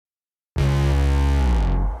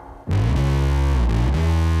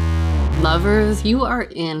Lovers, you are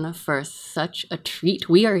in for such a treat.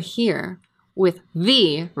 We are here with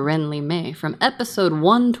the Wrenly May from episode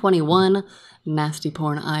 121, Nasty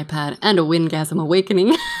Porn iPad and a Windgasm Awakening.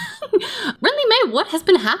 Wrenly May, what has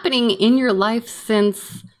been happening in your life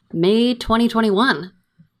since May 2021?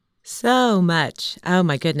 So much. Oh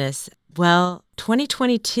my goodness. Well,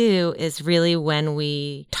 2022 is really when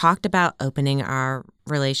we talked about opening our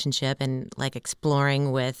relationship and like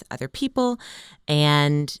exploring with other people.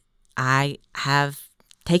 And I have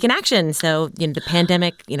taken action. So, the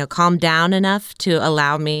pandemic, calmed down enough to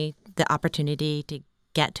allow me the opportunity to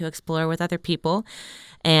get to explore with other people.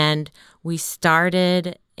 And we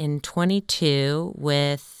started in 22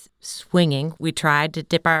 with swinging. We tried to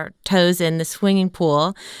dip our toes in the swinging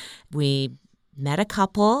pool. We met a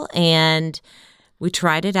couple and we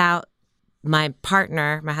tried it out. My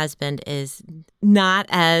partner, my husband, is not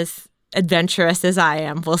as adventurous as I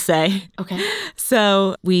am, we'll say. Okay.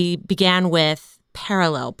 So we began with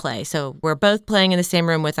parallel play. So we're both playing in the same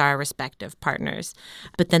room with our respective partners.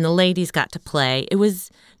 But then the ladies got to play. It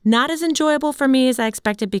was not as enjoyable for me as I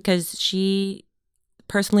expected because she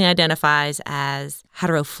personally identifies as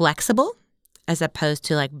heteroflexible as opposed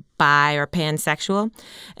to like bi or pansexual.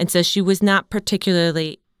 And so she was not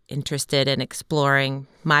particularly interested in exploring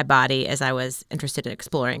my body as I was interested in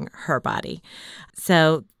exploring her body.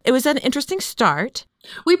 So it was an interesting start.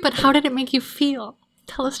 Wait, but how did it make you feel?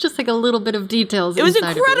 Tell us just like a little bit of details. It was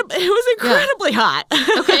incredible. It was incredibly hot.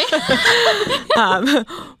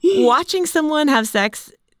 Okay. Watching someone have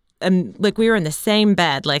sex, and like we were in the same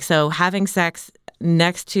bed, so having sex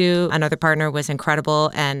next to another partner was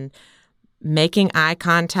incredible, and making eye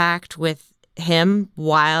contact with him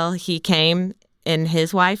while he came in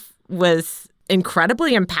his wife was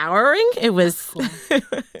incredibly empowering. It was.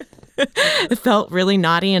 It felt really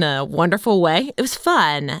naughty in a wonderful way. It was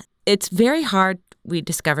fun. It's very hard, we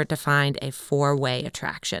discovered, to find a four-way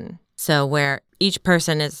attraction. So where each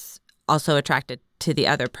person is also attracted to the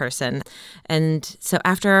other person. And so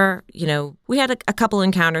after, we had a couple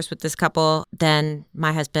encounters with this couple, then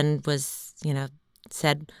my husband was,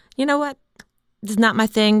 said, you know what, this is not my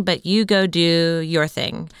thing, but you go do your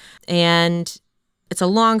thing. And it's a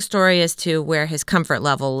long story as to where his comfort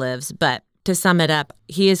level lives, but to sum it up,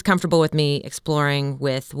 he is comfortable with me exploring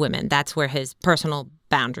with women. That's where his personal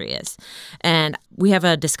boundary is. And we have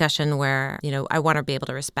a discussion where, I want to be able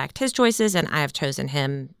to respect his choices, and I have chosen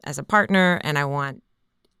him as a partner, and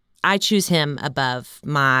I choose him above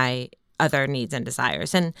my other needs and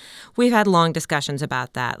desires. And we've had long discussions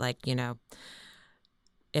about that,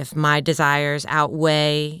 if my desires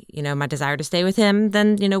outweigh, my desire to stay with him,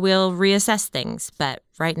 then, we'll reassess things. But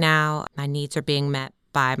right now, my needs are being met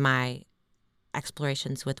by my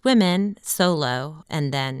explorations with women solo,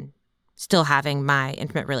 and then still having my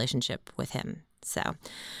intimate relationship with him. So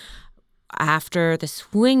after the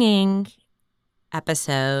swinging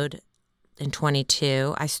episode in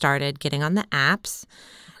 22, I started getting on the apps.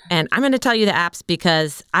 And I'm going to tell you the apps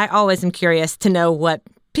because I always am curious to know what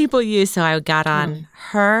people use. So I got on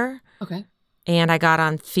Her. Okay. And I got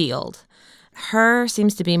on Field. Her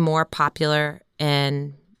seems to be more popular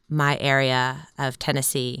in my area of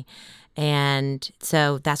Tennessee. And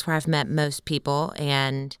so that's where I've met most people.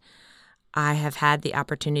 And I have had the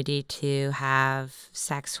opportunity to have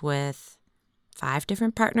sex with 5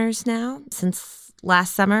 different partners now since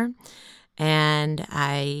last summer. And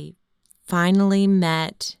I finally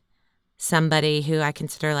met somebody who I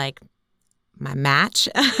consider like my match.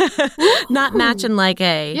 Not match in like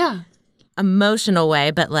a emotional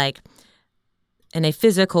way, but like in a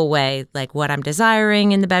physical way, like what I'm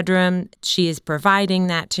desiring in the bedroom. She is providing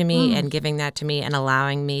that to me and giving that to me and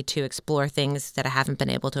allowing me to explore things that I haven't been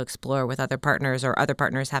able to explore with other partners or other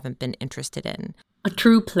partners haven't been interested in. A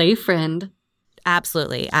true play friend.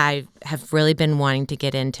 Absolutely. I have really been wanting to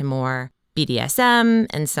get into more BDSM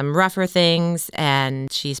and some rougher things,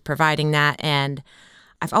 and she's providing that. And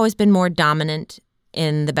I've always been more dominant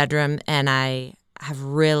in the bedroom, and I have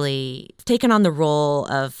really taken on the role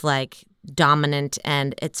of like dominant,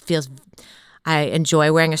 and I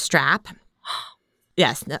enjoy wearing a strap.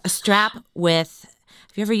 Yes, a strap with,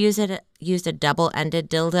 have you ever used a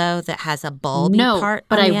double-ended dildo that has a bulby part? No,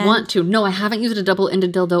 but I want to. No, I haven't used a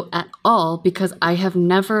double-ended dildo at all because I have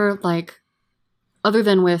never, other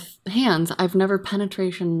than with hands, I've never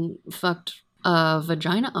penetration fucked a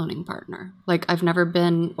vagina-owning partner. I've never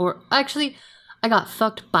been, or actually, I got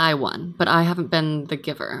fucked by one, but I haven't been the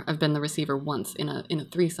giver. I've been the receiver once in a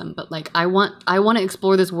threesome. But I want to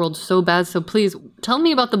explore this world so bad. So please tell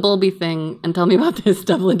me about the bulby thing and tell me about this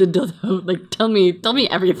double-ended dildo. Tell me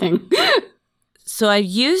everything. So I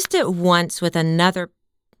used it once with another,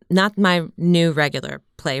 not my new regular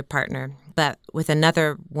play partner, but with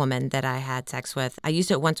another woman that I had sex with. I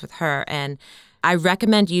used it once with her, and I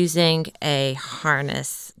recommend using a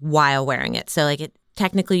harness while wearing it. So like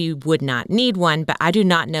technically you would not need one, but I do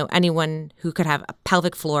not know anyone who could have a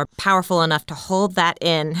pelvic floor powerful enough to hold that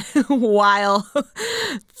in while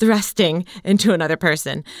thrusting into another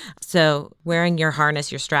person. So wearing your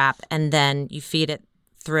harness, your strap, and then you feed it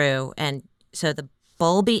through. And so the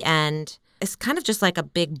bulby end is kind of just like a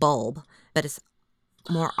big bulb, but it's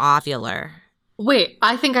more ovular. Wait,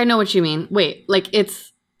 I think I know what you mean. Wait, like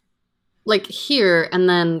it's like here and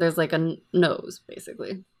then there's like a nose,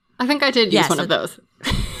 basically. I think I did use one of those.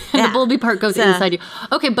 And the bulby part goes inside you.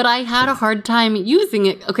 Okay, but I had a hard time using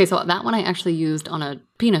it. Okay, so that one I actually used on a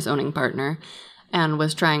penis owning partner and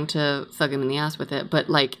was trying to fuck him in the ass with it. But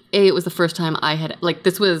like, it was the first time I had, like,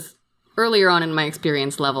 this was earlier on in my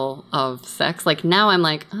experience level of sex. Like now I'm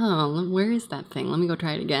like, oh, where is that thing? Let me go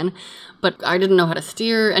try it again. But I didn't know how to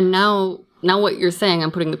steer. And now what you're saying,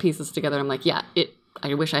 I'm putting the pieces together. I'm like, yeah,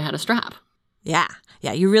 I wish I had a strap. Yeah.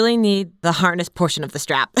 Yeah, you really need the harness portion of the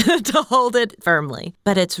strap to hold it firmly.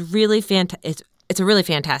 But it's really it's a really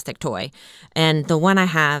fantastic toy. And the one I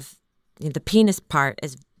have, the penis part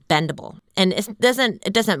is bendable. And it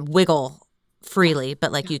doesn't wiggle freely,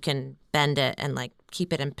 but like you can bend it and like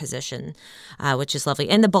keep it in position, which is lovely.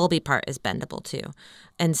 And the bulby part is bendable too.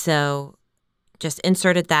 And so just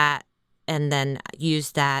inserted that and then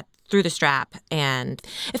used that through the strap, and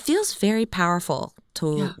it feels very powerful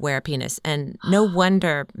to wear a penis. And no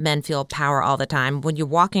wonder men feel power all the time when you're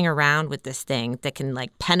walking around with this thing that can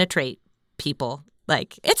like penetrate people.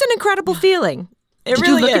 Like, it's an incredible feeling. It Did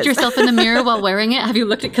really you look is. at yourself in the mirror while wearing it? Have you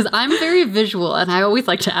looked at, because I'm very visual and I always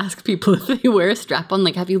like to ask people if they wear a strap on,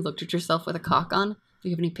 like, have you looked at yourself with a cock on? Do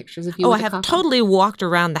you have any pictures of you with a cock on? I have totally walked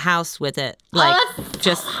around the house with it, like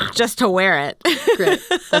just to wear it. Great.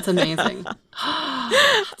 That's amazing.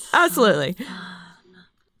 Absolutely.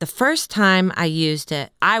 The first time I used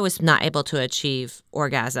it, I was not able to achieve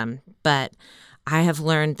orgasm, but I have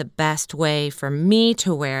learned the best way for me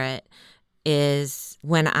to wear it is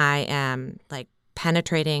when I am like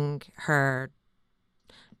penetrating her,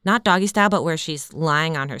 not doggy style, but where she's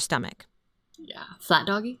lying on her stomach. Yeah. Flat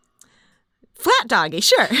doggy? Flat doggy,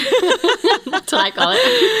 sure. That's what I call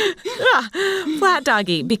it. Yeah, flat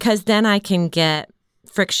doggy, because then I can get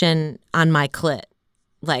friction on my clit,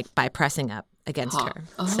 like by pressing up against her.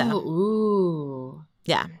 Oh, so, ooh.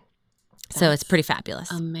 Yeah. So it's pretty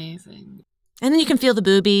fabulous. Amazing. And then you can feel the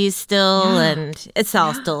boobies still, and it's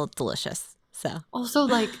all still delicious. So also,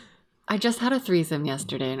 like, I just had a threesome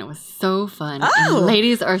yesterday, and it was so fun. Oh! And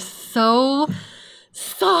ladies are so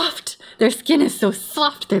soft. Their skin is so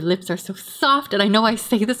soft. Their lips are so soft. And I know I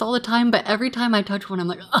say this all the time, but every time I touch one, I'm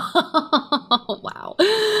like, oh, wow.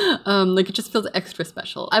 Like, it just feels extra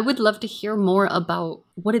special. I would love to hear more about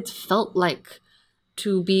what it's felt like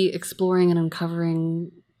to be exploring and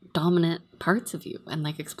uncovering dominant parts of you and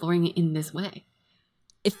like exploring it in this way.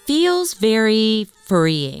 It feels very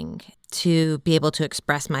freeing to be able to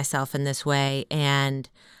express myself in this way. And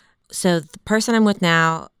so the person I'm with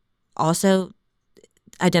now also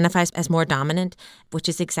identifies as more dominant, which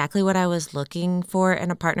is exactly what I was looking for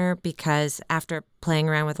in a partner, because after playing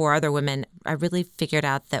around with 4 other women, I really figured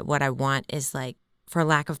out that what I want is, like, for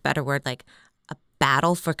lack of a better word, like a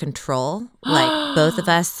battle for control. Like both of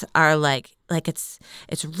us are like it's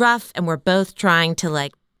rough, and we're both trying to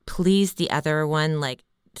like please the other one like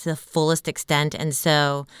to the fullest extent. And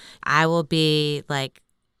so I will be like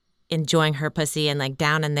enjoying her pussy and like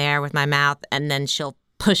down in there with my mouth, and then she'll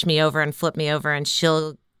push me over and flip me over, and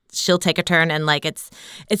she'll take a turn, and like it's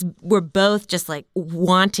we're both just like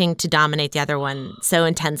wanting to dominate the other one so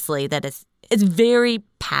intensely that it's very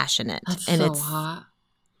passionate. That's and so it's hot.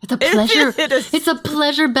 It's a pleasure. It's a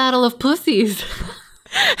pleasure battle of pussies.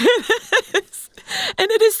 It is.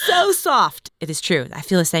 And it is so soft. It is true. I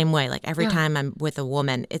feel the same way. Like every time I'm with a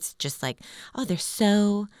woman, it's just like, oh, they're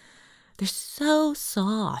so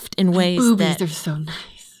soft in ways boobies, that they're so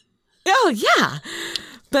nice. Oh, yeah.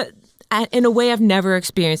 But in a way I've never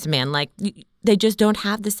experienced a man. Like, they just don't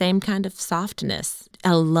have the same kind of softness.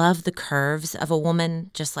 I love the curves of a woman,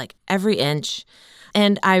 just like every inch.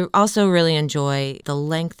 And I also really enjoy the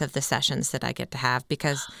length of the sessions that I get to have,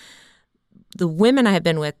 because the women I have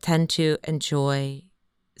been with tend to enjoy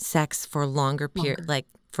sex for a longer period, like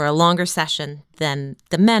for a longer session than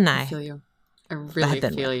the men I feel you. I really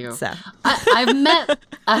feel you. So. I've met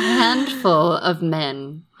a handful of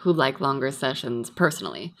men who like longer sessions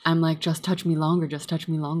personally. I'm like, just touch me longer, just touch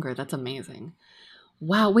me longer. That's amazing.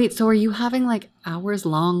 Wow, wait, so are you having like hours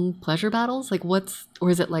long pleasure battles? Like or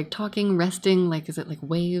is it like talking, resting? Like, is it like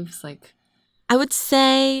waves? Like, I would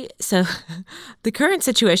say, so the current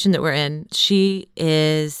situation that we're in, she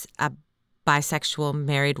is a bisexual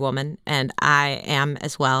married woman, and I am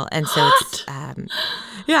as well. And so it's,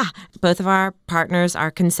 yeah, both of our partners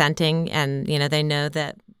are consenting, and, they know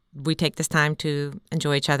that we take this time to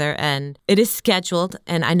enjoy each other, and it is scheduled.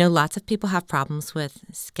 And I know lots of people have problems with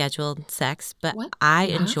scheduled sex, but I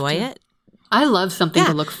enjoy it. I love something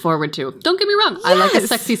to look forward to. Don't get me wrong. Yes. I like a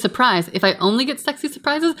sexy surprise. If I only get sexy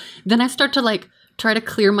surprises, then I start to try to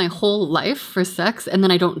clear my whole life for sex, and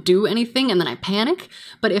then I don't do anything, and then I panic.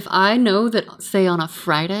 But if I know that, say, on a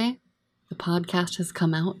Friday, the podcast has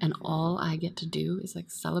come out and all I get to do is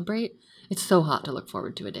celebrate, it's so hot to look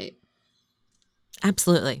forward to a date.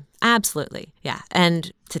 Absolutely. Absolutely. Yeah.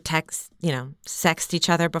 And to sext each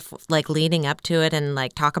other before, leading up to it, and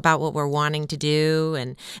talk about what we're wanting to do.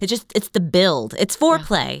 And it's the build. It's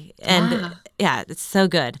foreplay. Yeah. And it's so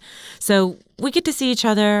good. So we get to see each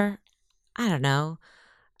other, I don't know,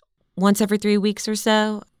 once every 3 weeks or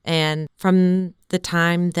so. And from the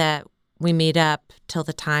time that we meet up till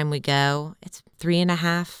the time we go, it's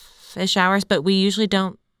 3.5-ish hours, but we usually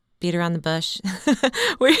don't beat around the bush.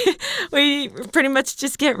 we pretty much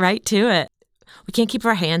just get right to it. We can't keep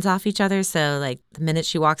our hands off each other, so the minute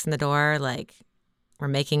she walks in the door, we're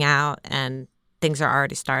making out and things are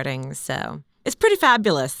already starting. So it's pretty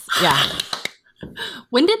fabulous. Yeah.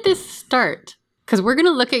 When did this start? Because we're going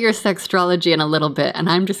to look at your sextrology in a little bit, and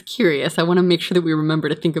I'm just curious. I want to make sure that we remember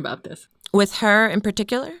to think about this. With her in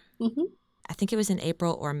particular? Mm-hmm. I think it was in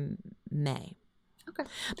April or May. Okay.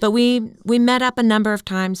 But we met up a number of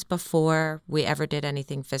times before we ever did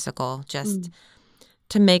anything physical, just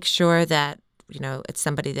to make sure that, it's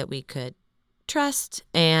somebody that we could trust.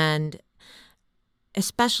 And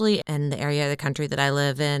especially in the area of the country that I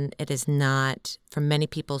live in, it is not, for many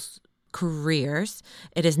people's careers,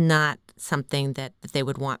 it is not something that they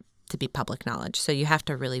would want to be public knowledge. So you have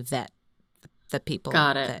to really vet the people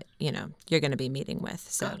that, you're going to be meeting with.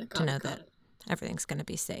 So to know that everything's going to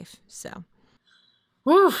be safe. So.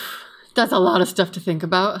 Woo, that's a lot of stuff to think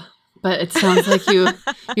about. But it sounds like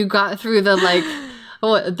you got through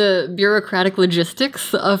the bureaucratic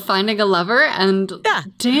logistics of finding a lover, and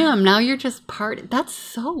damn, now you're just part. That's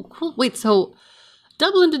so cool. Wait, so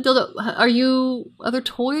double into dildo, are you other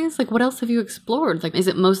toys? What else have you explored? Is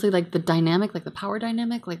it mostly the dynamic, the power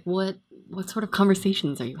dynamic? What sort of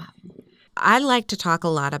conversations are you having? I like to talk a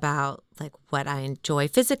lot about what I enjoy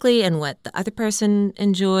physically and what the other person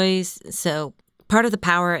enjoys. So part of the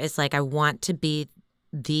power is I want to be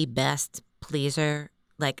the best pleaser.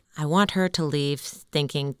 I want her to leave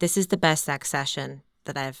thinking this is the best sex session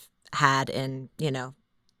that I've had in,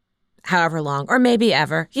 however long, or maybe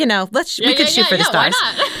ever. We could shoot for the stars.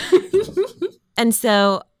 Why not? And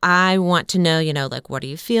so I want to know, what are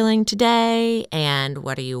you feeling today and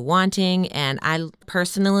what are you wanting? And I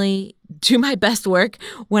personally do my best work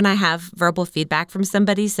when I have verbal feedback from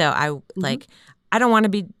somebody. So I don't want to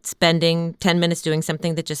be spending 10 minutes doing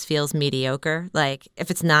something that just feels mediocre. If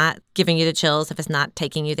it's not giving you the chills, if it's not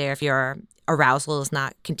taking you there, if your arousal is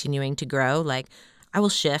not continuing to grow, I will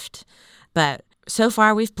shift. But so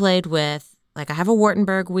far we've played with, I have a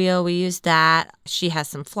Wartenberg wheel. We use that. She has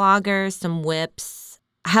some floggers, some whips.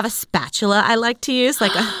 I have a spatula I like to use,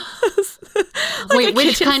 Wait,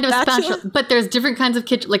 which kind of spatula? But there's different kinds of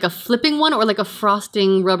kitchen, a flipping one or a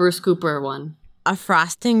frosting rubber scooper one? A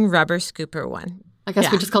frosting rubber scooper one. I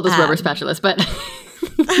guess we just call those rubber spatulas, but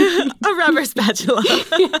a rubber spatula.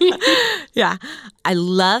 Yeah. I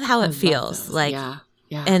love how it feels. Yeah.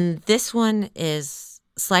 And this one is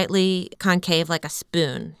slightly concave like a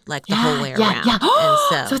spoon, the whole way around. Yeah.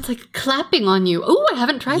 And so it's clapping on you. Oh, I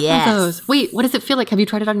haven't tried one of those. Wait, what does it feel like? Have you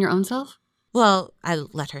tried it on your own self? Well, I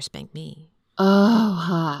let her spank me. Oh,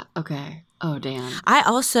 hot. Okay. Oh, damn. I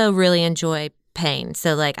also really enjoy pain.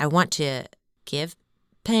 So I want to give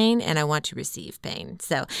pain and I want to receive pain.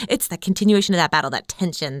 So it's the continuation of that battle, that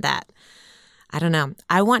tension, that, I don't know.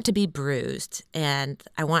 I want to be bruised and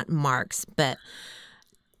I want marks, but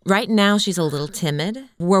right now she's a little timid.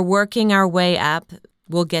 We're working our way up.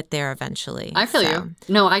 We'll get there eventually. I feel you.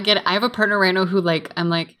 No, I get it. I have a partner right now who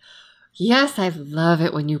I'm yes, I love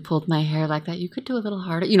it when you pulled my hair like that. You could do a little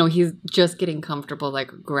harder. He's just getting comfortable,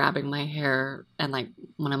 grabbing my hair and,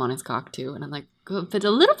 when I'm on his cock, too. And I'm go a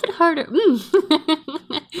little bit harder.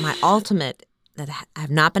 My ultimate, that I've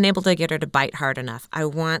not been able to get her to bite hard enough. I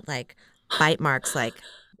want, bite marks,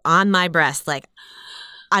 on my breast.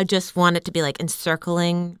 I just want it to be,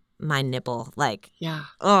 encircling my nipple. Oh,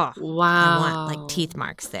 wow. I want, teeth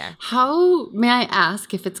marks there. How, may I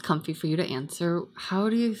ask, if it's comfy for you to answer, how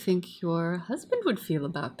do you think your husband would feel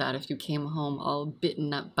about that if you came home all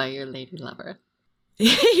bitten up by your lady lover?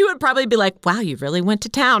 He would probably be like, wow, you really went to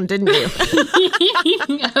town, didn't you?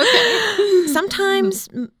 Okay. Sometimes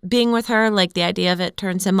being with her, like the idea of it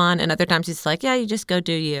turns him on. And other times he's like, yeah, you just go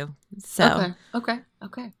do you. So Okay.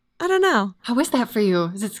 I don't know. How is that for you?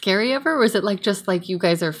 Is it scary ever? Or is it like just like you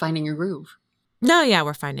guys are finding your groove? No, yeah,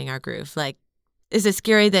 we're finding our groove. Like, is it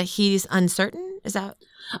scary that he's uncertain? Is that?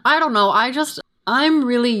 I don't know. I'm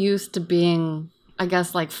really used to being, I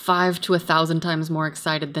guess, like 5 to 1,000 times more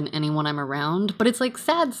excited than anyone I'm around. But it's like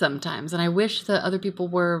sad sometimes. And I wish that other people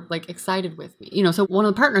were like excited with me. You know, so one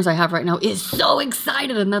of the partners I have right now is so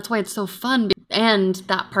excited. And that's why it's so fun. And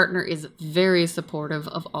that partner is very supportive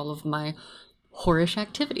of all of my whorish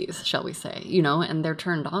activities, shall we say, you know, and they're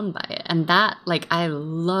turned on by it. And that, like, I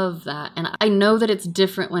love that. And I know that it's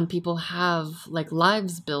different when people have like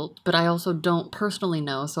lives built, but I also don't personally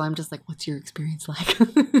know. So I'm just like, what's your experience like?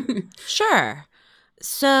 Sure.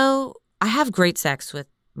 So I have great sex with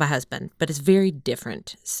my husband, but it's very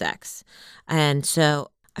different sex. And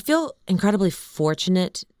so I feel incredibly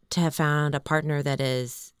fortunate to have found a partner that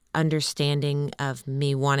is understanding of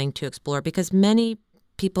me wanting to explore, because many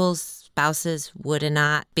people's spouses would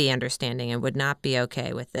not be understanding and would not be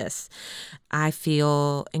okay with this. I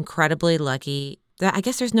feel incredibly lucky. I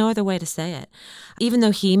guess there's no other way to say it. Even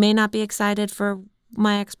though he may not be excited for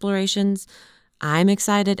my explorations, I'm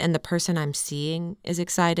excited and the person I'm seeing is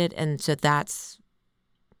excited. And so that's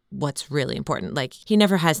what's really important. Like, he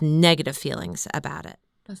never has negative feelings about it.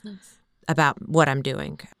 That's nice. About what I'm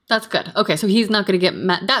doing. That's good. Okay, so he's not going to get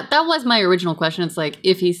mad. That was my original question. It's like,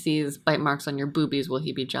 if he sees bite marks on your boobies, will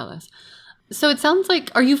he be jealous? So it sounds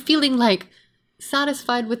like, are you feeling like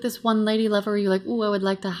satisfied with this one lady lover? Are you like, ooh, I would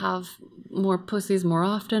like to have more pussies more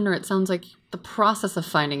often? Or it sounds like the process of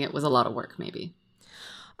finding it was a lot of work, maybe.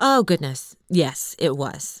 Oh, goodness. Yes, it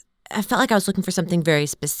was. I felt like I was looking for something very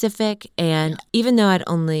specific. And even though I'd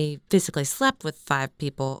only physically slept with 5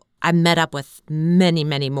 people, I met up with many,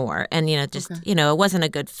 many more. And, it wasn't a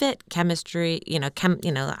good fit. Chemistry,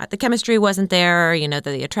 the chemistry wasn't there,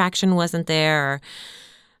 the attraction wasn't there, or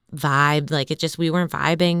vibe. Like, we weren't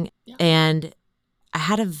vibing. Yeah. And I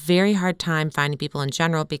had a very hard time finding people in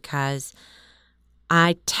general because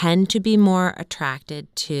I tend to be more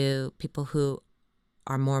attracted to people who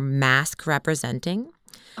are more mask representing.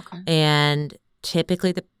 Okay. And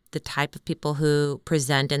typically the type of people who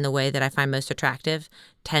present in the way that I find most attractive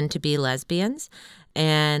tend to be lesbians.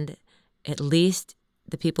 And at least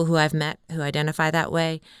the people who I've met who identify that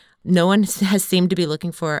way, no one has seemed to be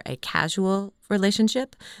looking for a casual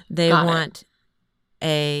relationship. They want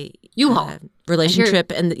a U-Haul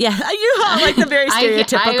relationship. And a U-Haul, like the very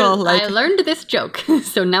stereotypical. I learned this joke,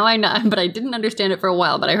 so now I know, but I didn't understand it for a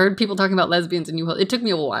while. But I heard people talking about lesbians and U-Haul. It took me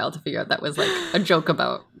a while to figure out that was like a joke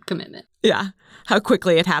about commitment. Yeah. How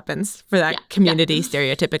quickly it happens for that community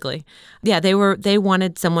stereotypically. Yeah, they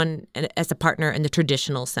wanted someone as a partner in the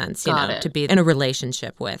traditional sense, to be in a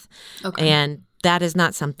relationship with. Okay. And that is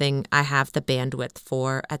not something I have the bandwidth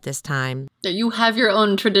for at this time. You have your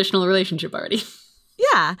own traditional relationship already.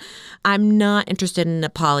 Yeah. I'm not interested in a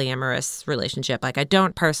polyamorous relationship. Like, I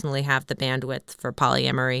don't personally have the bandwidth for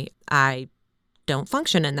polyamory. I don't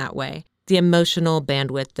function in that way. The emotional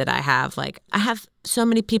bandwidth that I have so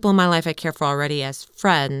many people in my life I care for already as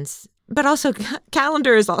friends, but also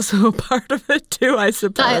calendar is also a part of it too, I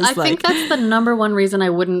suppose. I think that's the number one reason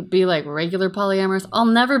I wouldn't be like regular polyamorous. I'll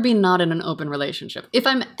never be not in an open relationship. If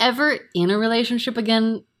I'm ever in a relationship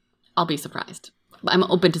again, I'll be surprised. I'm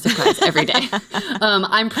open to surprise every day.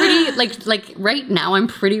 I'm pretty, like right now, I'm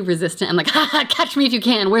pretty resistant. I'm like, catch me if you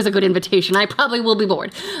can. Where's a good invitation? I probably will be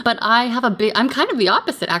bored. But I'm kind of the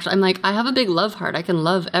opposite, actually. I'm like, I have a big love heart. I can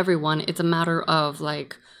love everyone. It's a matter of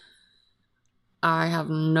like, I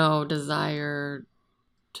have no desire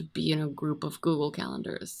to be in a group of Google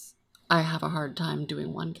calendars. I have a hard time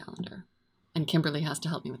doing one calendar. And Kimberly has to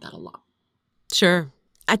help me with that a lot. Sure.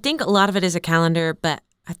 I think a lot of it is a calendar, but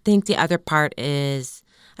I think the other part is,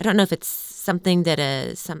 I don't know if it's something that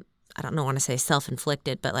is I don't want to say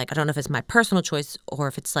self-inflicted, but like, I don't know if it's my personal choice or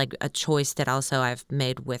if it's like a choice that also I've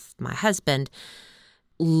made with my husband.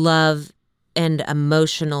 Love and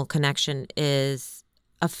emotional connection is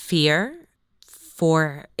a fear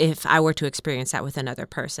for if I were to experience that with another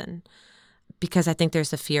person, because I think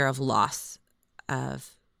there's a fear of loss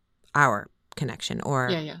of our connection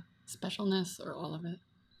or specialness or all of it.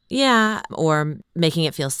 Yeah, or making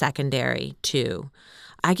it feel secondary, too.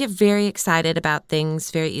 I get very excited about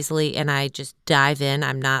things very easily, and I just dive in.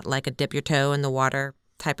 I'm not like a dip your toe in the water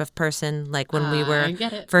type of person. Like when we were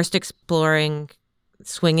first exploring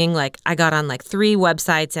swinging, like I got on like 3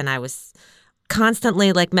 websites, and I was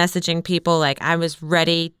constantly like messaging people. Like I was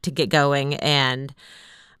ready to get going, and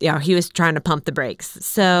he was trying to pump the brakes.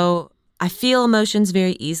 So I feel emotions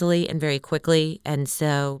very easily and very quickly. And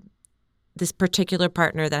so this particular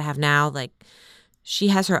partner that I have now, like, she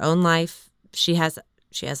has her own life. She has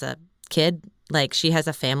a kid, like she has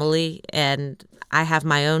a family, and I have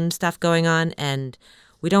my own stuff going on, and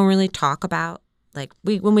we don't really talk about, like,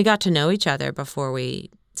 when we got to know each other before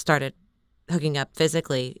we started hooking up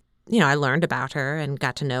physically, I learned about her and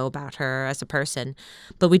got to know about her as a person,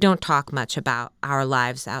 but we don't talk much about our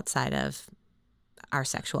lives outside of our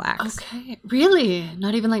sexual acts. Okay. Really?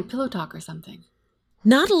 Not even like pillow talk or something?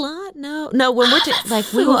 Not a lot, no. No, when we're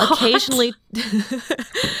like, we will occasionally.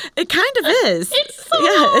 It kind of is. It's so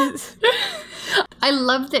hot. I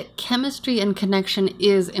love that chemistry and connection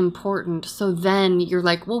is important. So then you're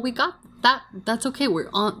like, well, we got that. That's okay. We're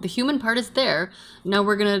on, the human part is there. Now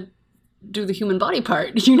we're going to do the human body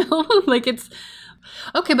part, like it's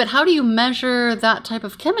okay. But how do you measure that type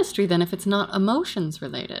of chemistry then if it's not emotions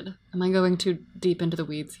related? Am I going too deep into the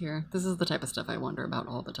weeds here? This is the type of stuff I wonder about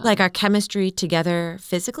all the time. Like our chemistry together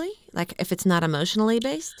physically? Like if it's not emotionally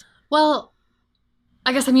based? Well,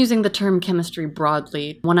 I guess I'm using the term chemistry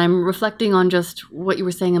broadly. When I'm reflecting on just what you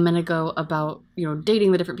were saying a minute ago about,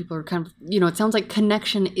 dating the different people, are kind of, it sounds like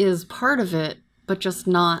connection is part of it, but just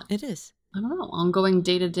not. It is. I don't know, ongoing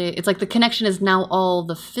day to day. It's like the connection is now all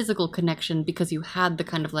the physical connection because you had the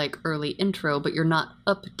kind of like early intro, but you're not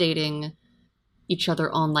updating each other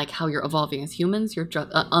on like how you're evolving as humans. You're just,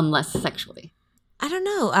 unless sexually. I don't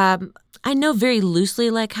know. I know very loosely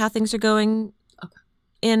like how things are going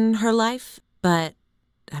in her life, but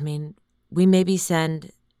I mean, we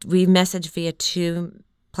message via 2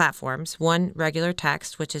 platforms. One, regular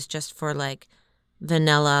text, which is just for like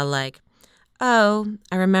vanilla, like, oh,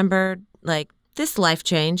 I remember like this life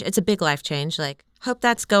change. It's a big life change. Like, hope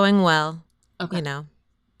that's going well,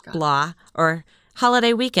 blah. Or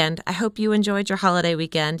holiday weekend. I hope you enjoyed your holiday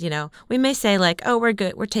weekend. We may say like, oh, we're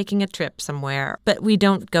good. We're taking a trip somewhere. But we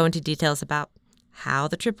don't go into details about how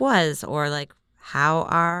the trip was or like how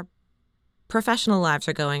our professional lives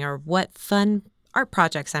are going or what fun art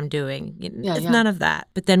projects I'm doing. It's none of that.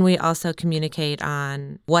 But then we also communicate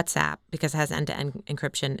on WhatsApp because it has end-to-end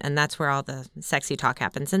encryption, and that's where all the sexy talk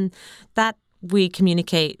happens. And that we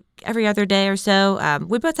communicate every other day or so.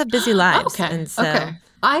 We both have busy lives. Okay. And so okay.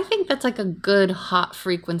 I think that's like a good hot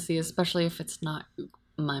frequency, especially if it's not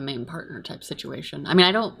my main partner type situation. I mean,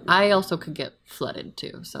 I also could get flooded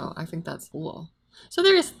too. So I think that's cool. So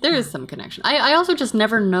there is some connection. I also just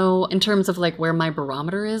never know in terms of like where my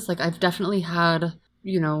barometer is. Like I've definitely had,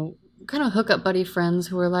 kind of hookup buddy friends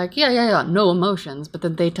who are like, yeah, no emotions. But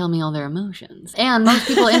then they tell me all their emotions. And most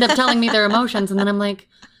people end up telling me their emotions. And then I'm like,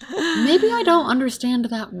 maybe I don't understand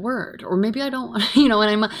that word. Or maybe I don't,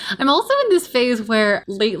 and I'm also in this phase where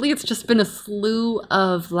lately it's just been a slew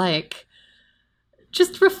of like,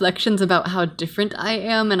 just reflections about how different I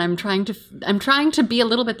am, and I'm trying to be a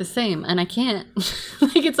little bit the same, and I can't.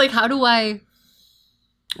 Like it's like, how do I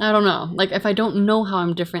don't know. Like if I don't know how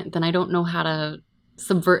I'm different, then I don't know how to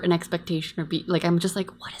subvert an expectation or be like, I'm just like,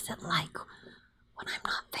 what is it like when I'm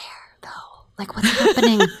not there though? Like what's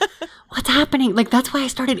happening? What's happening? Like that's why I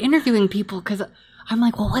started interviewing people, because I'm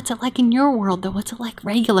like, well, what's it like in your world though? What's it like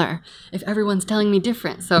regular if everyone's telling me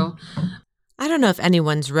different? So I don't know if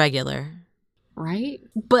anyone's regular. Right?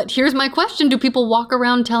 But here's my question. Do people walk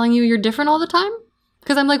around telling you you're different all the time?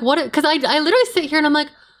 Because I'm like, what? Because I literally sit here and I'm like,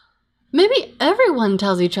 maybe everyone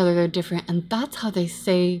tells each other they're different. And that's how they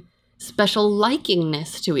say special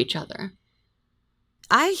likingness to each other.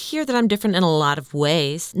 I hear that I'm different in a lot of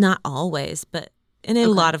ways. Not always, but in a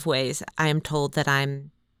lot of ways, I am told that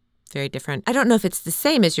I'm very different. I don't know if it's the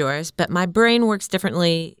same as yours, but my brain works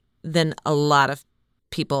differently than a lot of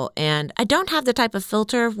people, and I don't have the type of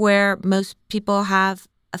filter where most people have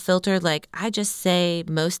a filter. Like I just say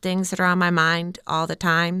most things that are on my mind all the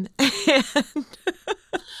time.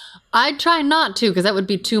 I'd try not to, because that would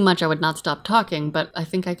be too much. I would not stop talking, but I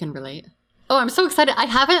think I can relate. Oh, I'm so excited. I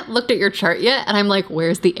haven't looked at your chart yet, and I'm like,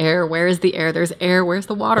 where's the air? Where is the air? There's air. Where's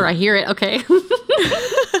the water? I hear it. Okay.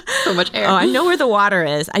 So much air. Oh, I know where the water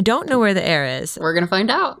is. I don't know where the air is. We're going to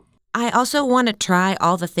find out. I also want to try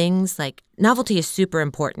all the things. Like novelty is super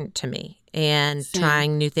important to me, and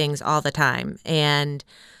trying new things all the time. And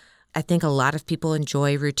I think a lot of people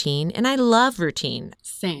enjoy routine, and I love routine.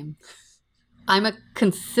 Same. I'm a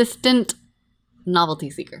consistent novelty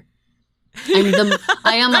seeker.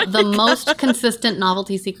 I am the most consistent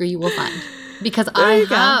novelty seeker you will find, because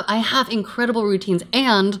I have incredible routines,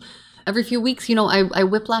 and every few weeks, I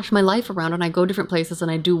whiplash my life around and I go different places and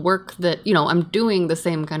I do work that, I'm doing the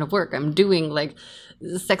same kind of work. I'm doing like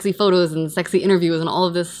sexy photos and sexy interviews and all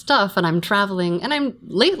of this stuff. And I'm traveling. And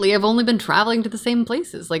lately, I've only been traveling to the same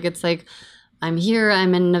places. Like, it's like, I'm here,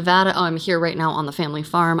 I'm in Nevada. Oh, I'm here right now on the family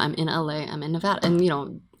farm. I'm in LA, I'm in Nevada.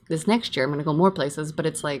 And, this next year, I'm going to go more places. But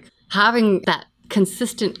it's like having that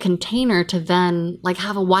consistent container to then like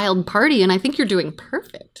have a wild party. And I think you're doing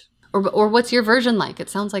perfect. Or what's your version like? It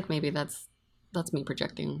sounds like maybe that's me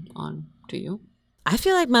projecting on to you. I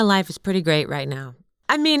feel like my life is pretty great right now.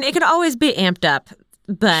 I mean, it could always be amped up,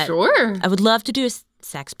 but sure. I would love to do a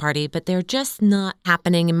sex party, but they're just not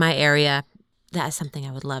happening in my area. That is something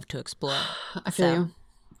I would love to explore. I feel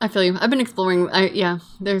you. I've been exploring.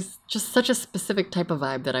 There's just such a specific type of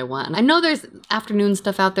vibe that I want. And I know there's afternoon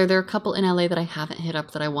stuff out there. There are a couple in LA that I haven't hit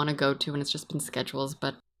up that I want to go to, and it's just been schedules.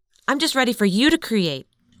 But I'm just ready for you to create.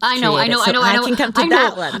 I know. I can come to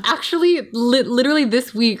that one. Actually, literally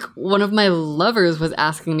this week, one of my lovers was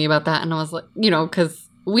asking me about that. And I was like, because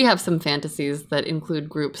we have some fantasies that include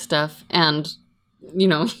group stuff. And,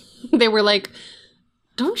 they were like,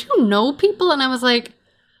 don't you know people? And I was like,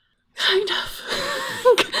 kind of.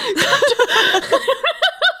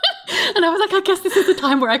 And I was like, I guess this is the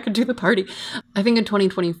time where I could do the party. I think in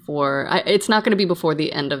 2024, it's not going to be before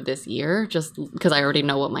the end of this year, just because I already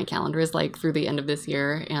know what my calendar is like through the end of this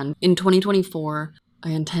year. And in 2024, I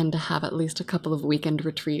intend to have at least a couple of weekend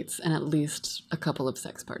retreats and at least a couple of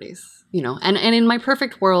sex parties. And in my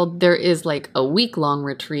perfect world, there is like a week-long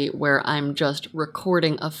retreat where I'm just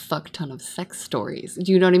recording a fuck ton of sex stories.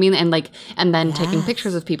 Do you know what I mean? And then taking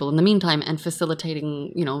pictures of people in the meantime and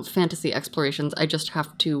facilitating, fantasy explorations. I just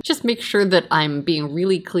have to just make sure that I'm being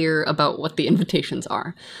really clear about what the invitations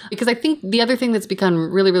are. Because I think the other thing that's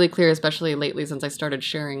become really, really clear, especially lately since I started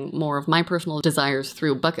sharing more of my personal desires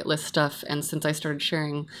through bucket list stuff, and since I started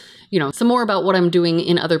sharing, some more about what I'm doing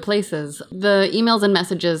in other places, the emails and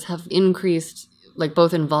messages have increased like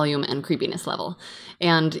both in volume and creepiness level.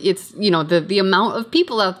 And it's, the amount of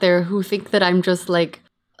people out there who think that I'm just like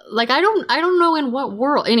I don't know in what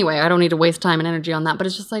world. Anyway, I don't need to waste time and energy on that, but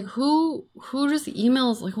it's just like who just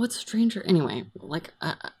emails, like what stranger? Anyway, like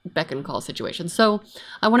a beck and call situation. So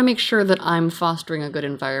I want to make sure that I'm fostering a good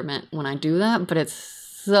environment when I do that, but it's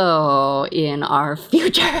so in our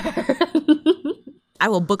future. I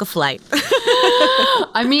will book a flight.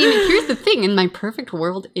 I mean, here's the thing. In my perfect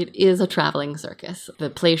world, it is a traveling circus. The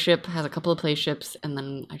play ship has a couple of play ships, and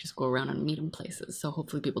then I just go around and meet in places. So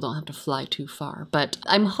hopefully people don't have to fly too far. But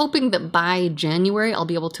I'm hoping that by January, I'll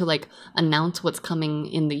be able to announce what's coming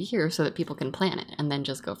in the year so that people can plan it and then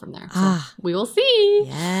just go from there. So we will see.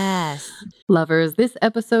 Yes. Lovers, this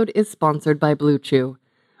episode is sponsored by Blue Chew.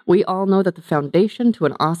 We all know that the foundation to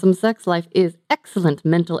an awesome sex life is excellent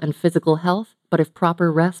mental and physical health. But if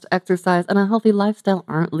proper rest, exercise, and a healthy lifestyle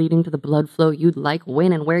aren't leading to the blood flow you'd like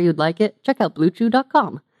when and where you'd like it, check out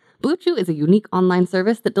BlueChew.com. Blue Chew is a unique online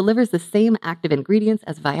service that delivers the same active ingredients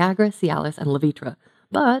as Viagra, Cialis, and Levitra,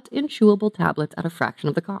 but in chewable tablets at a fraction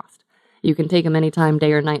of the cost. You can take them anytime,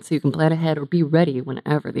 day or night, so you can plan ahead or be ready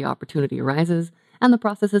whenever the opportunity arises. And the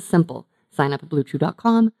process is simple. Sign up at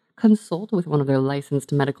BlueChew.com, consult with one of their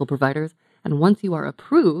licensed medical providers, and once you are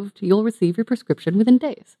approved, you'll receive your prescription within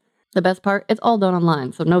days. The best part, it's all done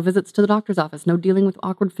online, so no visits to the doctor's office, no dealing with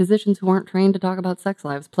awkward physicians who aren't trained to talk about sex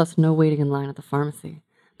lives, plus no waiting in line at the pharmacy.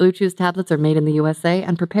 Blue Chew's tablets are made in the USA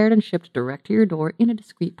and prepared and shipped direct to your door in a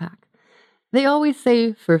discreet pack. They always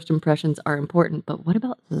say first impressions are important, but what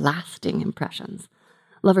about lasting impressions?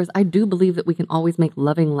 Lovers, I do believe that we can always make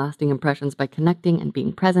loving, lasting impressions by connecting and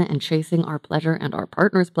being present and chasing our pleasure and our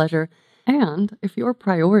partner's pleasure. And if your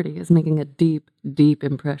priority is making a deep, deep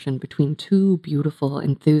impression between two beautiful,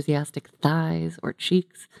 enthusiastic thighs or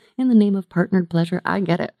cheeks in the name of partnered pleasure, I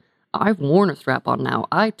get it. I've worn a strap-on now.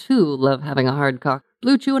 I, too, love having a hard cock.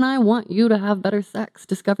 Blue Chew and I want you to have better sex.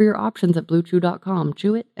 Discover your options at BlueChew.com.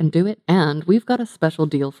 Chew it and do it. And we've got a special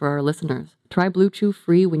deal for our listeners. Try Blue Chew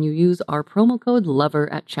free when you use our promo code LOVER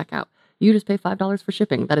at checkout. You just pay $5 for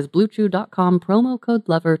shipping. That is BlueChew.com, promo code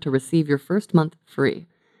LOVER to receive your first month free.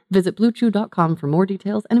 Visit BlueChew.com for more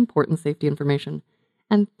details and important safety information.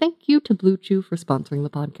 And thank you to Blue Chew for sponsoring the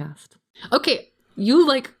podcast. Okay, you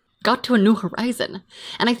got to a new horizon.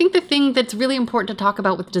 And I think the thing that's really important to talk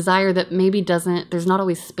about with desire that maybe there's not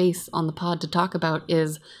always space on the pod to talk about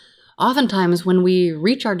is oftentimes when we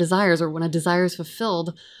reach our desires or when a desire is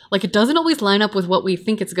fulfilled, it doesn't always line up with what we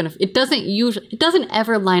think it doesn't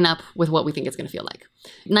ever line up with what we think it's going to feel like.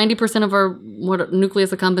 90% of our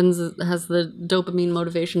nucleus accumbens has the dopamine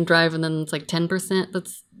motivation drive, and then it's 10%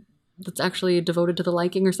 that's actually devoted to the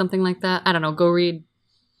liking or something like that. I don't know. Go read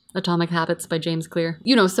Atomic Habits by James Clear.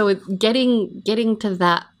 So getting to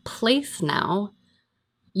that place now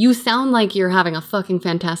You sound like you're having a fucking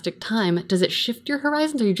fantastic time. Does it shift your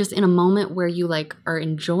horizons? Are you just in a moment where you like are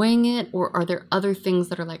enjoying it, or are there other things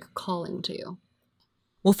that are like calling to you?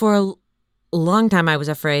 Well, for a long time, I was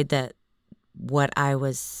afraid that what I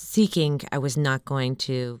was seeking, I was not going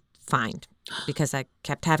to find, because I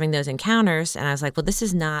kept having those encounters, and I was like, well, this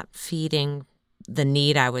is not feeding the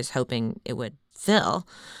need I was hoping it would fill.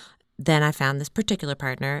 Then I found this particular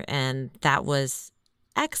partner, and that was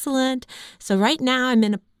excellent. So right now I'm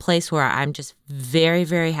in a place where I'm just very,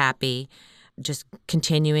 very happy, just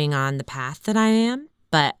continuing on the path that I am.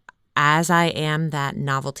 But as I am that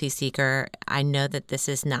novelty seeker, I know that this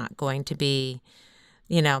is not going to be,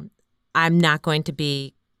 I'm not going to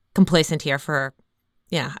be complacent here for,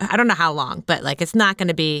 I don't know how long, but like it's not going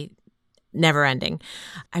to be never ending.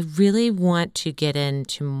 I really want to get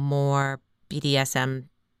into more BDSM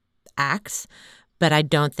acts, but I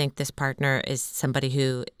don't think this partner is somebody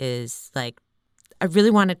who is like, I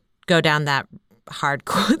really want to go down that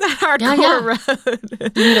hardcore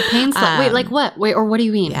road. You need a pain slut. Wait, like what? Wait, or what do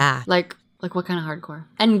you mean? Yeah. Like what kind of hardcore?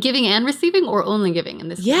 And giving and receiving, or only giving in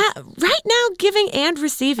this case? Yeah, right now giving and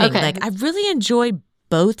receiving. Okay. Like I really enjoy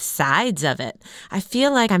both sides of it. I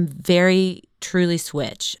feel like I'm very truly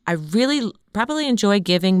switch. I really probably enjoy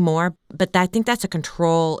giving more, but I think that's a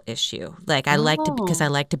control issue. Like I like to, because I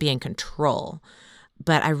like to be in control,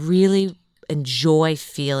 but I really enjoy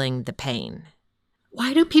feeling the pain.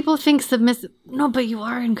 Why do people think submissive? No, but you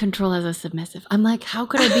are in control as a submissive. I'm like, how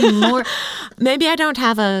could I be more? Maybe I don't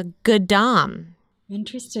have a good dom.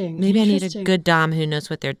 Interesting. Maybe I need a good dom who knows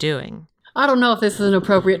what they're doing. I don't know if this is an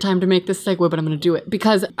appropriate time to make this segue, but I'm going to do it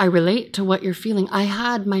because I relate to what you're feeling. I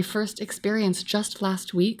had my first experience just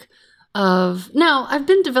last week now I've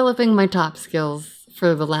been developing my top skills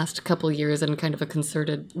for the last couple years in kind of a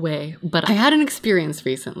concerted way, but I had an experience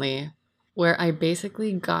recently where I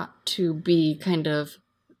basically got to be kind of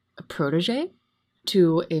a protege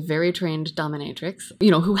to a very trained dominatrix,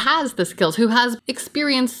 who has the skills, who has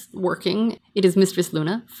experience working. It is Mistress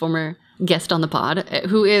Luna, former guest on the pod,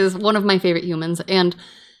 who is one of my favorite humans. And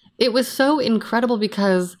it was so incredible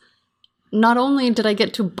because not only did I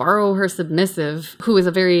get to borrow her submissive, who is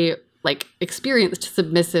a very experienced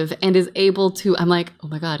submissive and is able to, I'm like, oh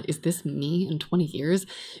my God, is this me in 20 years?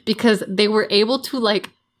 Because they were able to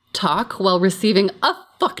talk while receiving a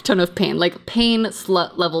fuck ton of pain, like pain,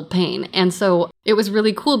 slut level pain. And so it was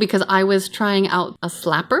really cool because I was trying out a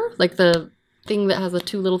slapper, like the thing that has the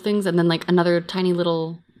two little things, and then another tiny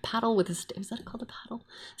little paddle with is that called a paddle?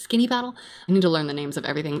 Skinny paddle? I need to learn the names of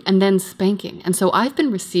everything. And then spanking. And so I've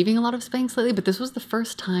been receiving a lot of spanks lately, but this was the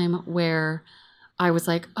first time where I was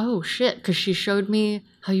like, oh shit, because she showed me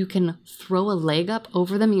how you can throw a leg up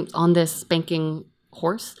over them on this spanking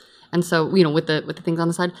horse. And so, with the things on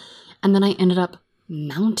the side. And then I ended up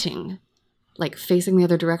mounting, facing the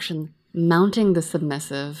other direction, mounting the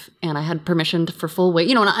submissive. And I had permission for full weight,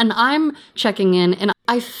 and I'm checking in and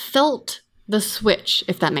I felt the switch,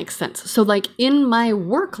 if that makes sense. So in my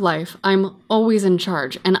work life, I'm always in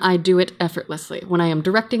charge and I do it effortlessly. When I am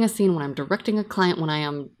directing a scene, when I'm directing a client, when I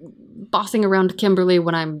am bossing around Kimberly,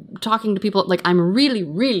 when I'm talking to people, I'm really,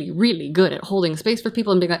 really, really good at holding space for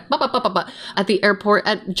people and being like, bah, bah, bah, bah, bah. At the airport,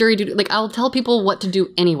 at jury duty, I'll tell people what to do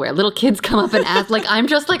anywhere. Little kids come up and ask, I'm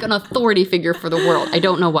just an authority figure for the world. I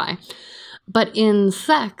don't know why. But in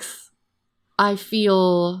sex, I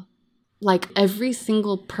feel like every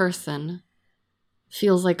single person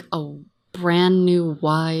feels like a brand new,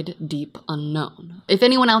 wide, deep unknown. If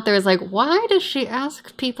anyone out there is like, why does she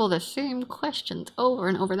ask people the same questions over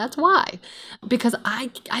and over? That's why. Because I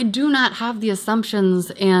do not have the assumptions,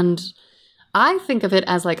 and I think of it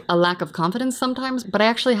as a lack of confidence sometimes, but I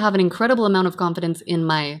actually have an incredible amount of confidence in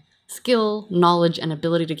my skill, knowledge, and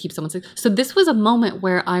ability to keep someone safe. So this was a moment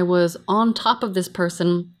where I was on top of this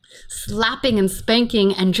person, slapping and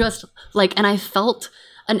spanking, and just and I felt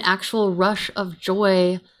an actual rush of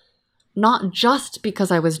joy, not just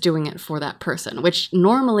because I was doing it for that person, which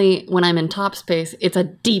normally when I'm in top space, it's a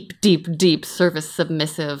deep, deep, deep service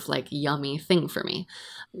submissive, yummy thing for me.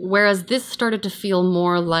 Whereas this started to feel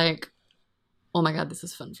more like, oh my God, this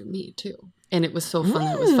is fun for me too. And it was so fun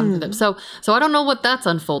that it was fun for them. So I don't know what that's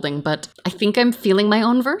unfolding, but I think I'm feeling my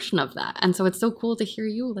own version of that. And so it's so cool to hear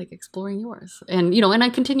you exploring yours. And, and I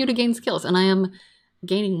continue to gain skills, and I am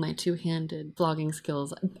gaining my two-handed vlogging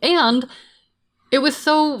skills. And it was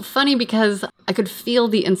so funny because I could feel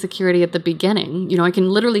the insecurity at the beginning. I can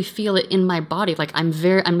literally feel it in my body.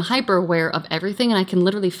 I'm hyper aware of everything, and I can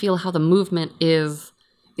literally feel how the movement is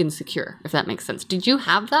insecure, if that makes sense. Did you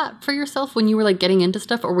have that for yourself when you were getting into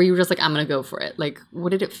stuff, or were you just I'm gonna go for it? What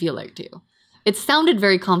did it feel like to you? It sounded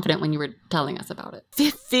very confident when you were telling us about it.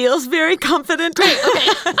 It feels very confident. Great.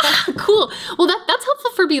 Okay. Cool. Well, that's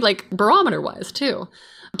helpful for me, like barometer-wise too.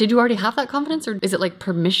 Did you already have that confidence, or is it like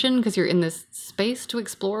permission because you're in this space to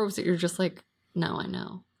explore? Or was it you're just like, no, I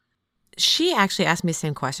know? She actually asked me the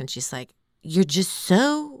same question. She's like, you're just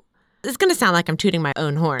so... It's going to sound like I'm tooting my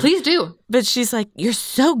own horn. Please do. But she's like, you're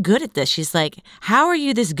so good at this. She's like, how are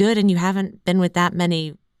you this good and you haven't been with that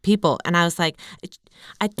many people? And I was like,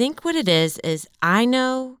 I think what it is I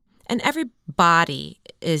know, and every body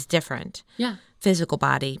is different. Yeah. Physical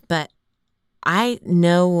body. But I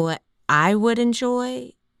know what I would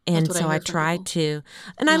enjoy. And so I try to,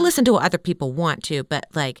 and I listen to what other people want to, but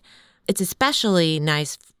like, it's especially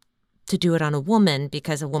nice to do it on a woman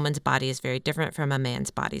because a woman's body is very different from a man's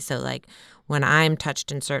body. So like when I'm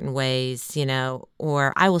touched in certain ways, you know,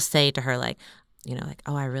 or I will say to her like, you know, like,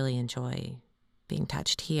 oh, I really enjoy being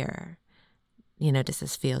touched here. You know, does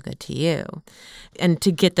this feel good to you? And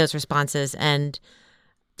to get those responses. And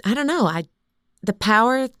I don't know, the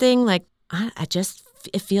power thing, like, I just,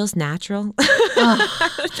 it feels natural.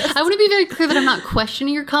 I want to be very clear that I'm not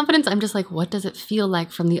questioning your confidence. I'm just like, what does it feel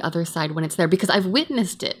like from the other side when it's there? Because I've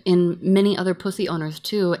witnessed it in many other pussy owners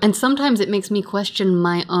too. And sometimes it makes me question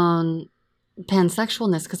my own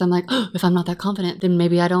pansexualness because I'm like, oh, if I'm not that confident, then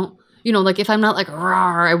maybe I don't, you know, like if I'm not like,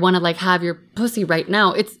 rawr, I want to like have your pussy right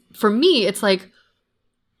now. It's, for me, it's like,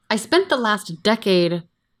 I spent the last decade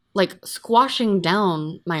like squashing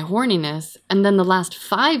down my horniness. And then the last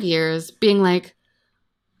 5 years being like,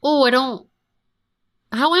 oh,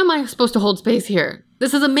 how am I supposed to hold space here?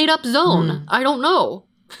 This is a made up zone. I don't know.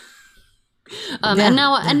 And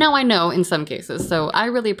now I know in some cases. So I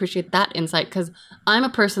really appreciate that insight because I'm a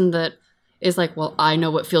person that is like, well, I know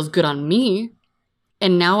what feels good on me.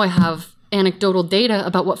 And now I have anecdotal data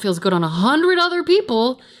about what feels good on 100 other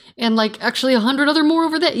people and like actually 100 other more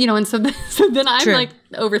over there, you know, and so then I'm like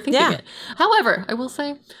overthinking it. However, I will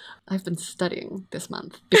say I've been studying this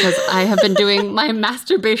month because I have been doing my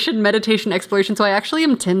masturbation meditation exploration. So I actually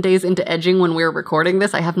am 10 days into edging when we're recording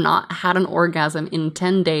this. I have not had an orgasm in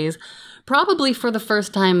 10 days, probably for the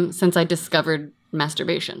first time since I discovered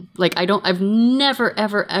masturbation. Like I've never,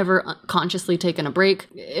 ever, ever consciously taken a break.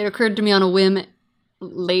 It occurred to me on a whim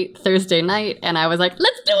late Thursday night and I was like,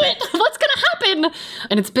 let's do it. What's going to happen?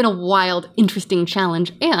 And it's been a wild, interesting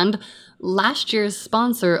challenge. And last year's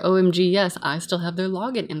sponsor, OMG Yes, I still have their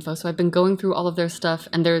login info. So I've been going through all of their stuff.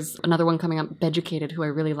 And there's another one coming up, Beducated, who I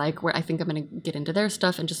really like, where I think I'm going to get into their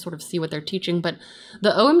stuff and just sort of see what they're teaching. But the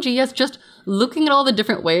OMG Yes, just looking at all the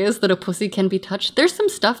different ways that a pussy can be touched, there's some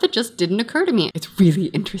stuff that just didn't occur to me. It's really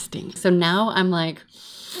interesting. So now I'm like,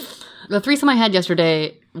 the threesome I had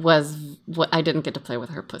yesterday was what I didn't get to play with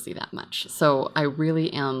her pussy that much. So I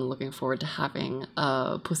really am looking forward to having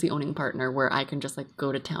a pussy owning partner where I can just like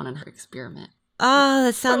go to town and experiment. Oh,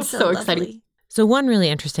 that sounds so exciting. So one really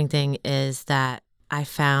interesting thing is that I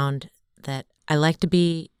found that I like to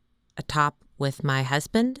be a top with my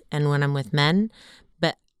husband and when I'm with men,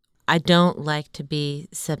 but I don't like to be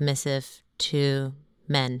submissive to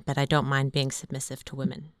men, but I don't mind being submissive to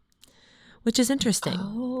women, which is interesting.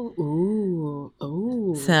 Oh.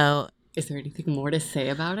 So is there anything more to say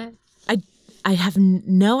about it? I have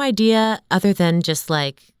no idea other than just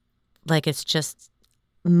like it's just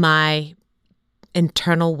my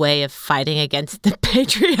internal way of fighting against the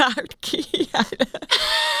patriarchy.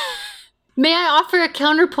 May I offer a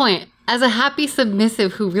counterpoint? As a happy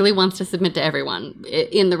submissive who really wants to submit to everyone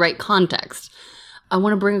in the right context, I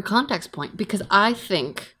want to bring a context point because I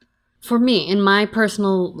think, for me, in my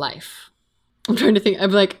personal life, I'm trying to think,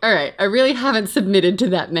 I'm like, all right, I really haven't submitted to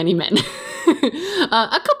that many men.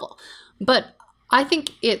 A couple. But I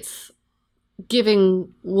think it's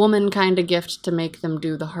giving womankind a gift to make them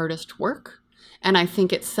do the hardest work. And I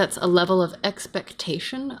think it sets a level of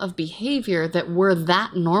expectation of behavior that were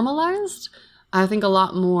that normalized, I think a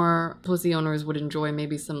lot more pussy owners would enjoy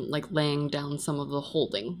maybe some like laying down some of the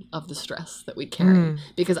holding of the stress that we carry.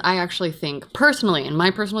 Because I actually think personally, in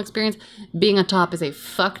my personal experience, being a top is a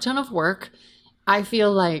fuck ton of work. I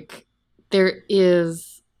feel like there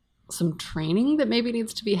is some training that maybe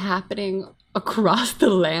needs to be happening across the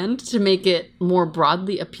land to make it more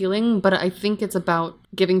broadly appealing. But I think it's about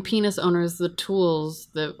giving penis owners the tools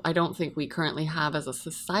that I don't think we currently have as a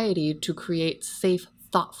society to create safe,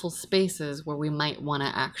 thoughtful spaces where we might want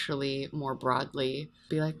to actually more broadly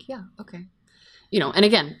be like, yeah, okay. You know, and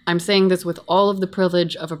again, I'm saying this with all of the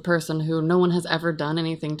privilege of a person who no one has ever done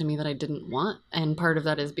anything to me that I didn't want. And part of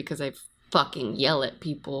that is because I fucking yell at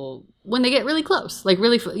people when they get really close, like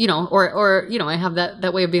really, you know, or you know, I have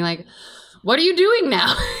that way of being like, what are you doing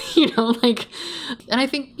now? You know, like, and I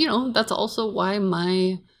think, you know, that's also why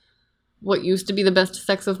my what used to be the best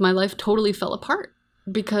sex of my life totally fell apart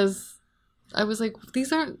because I was like,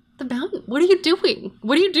 these aren't the boundaries. What are you doing?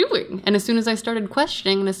 What are you doing? And as soon as I started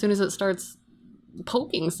questioning, and as soon as it starts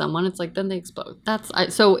poking someone, it's like, then they explode.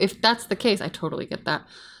 So if that's the case, I totally get that.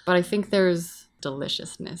 But I think there's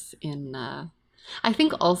deliciousness in, I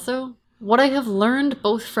think also what I have learned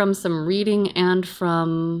both from some reading and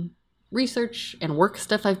from research and work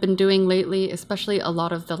stuff I've been doing lately, especially a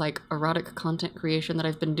lot of the like erotic content creation that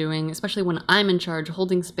I've been doing, especially when I'm in charge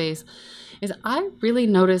holding space, is I really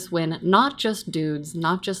notice when not just dudes,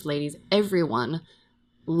 not just ladies, everyone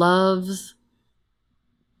loves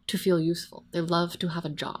to feel useful. They love to have a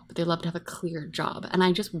job. They love to have a clear job. And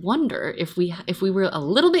I just wonder if we were a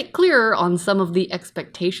little bit clearer on some of the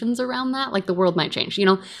expectations around that, like the world might change. You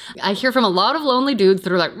know, I hear from a lot of lonely dudes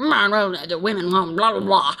that are like, women, blah, blah,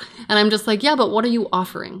 blah. And I'm just like, yeah, but what are you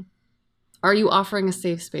offering? Are you offering a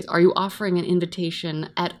safe space? Are you offering an invitation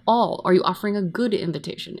at all? Are you offering a good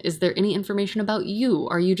invitation? Is there any information about you?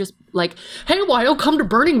 Are you just like, hey, why don't come to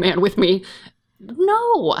Burning Man with me?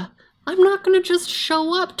 No. I'm not going to just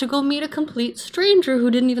show up to go meet a complete stranger who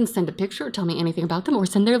didn't even send a picture or tell me anything about them or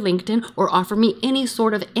send their LinkedIn or offer me any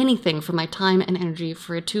sort of anything for my time and energy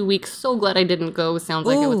for a 2 weeks. So glad I didn't go. Sounds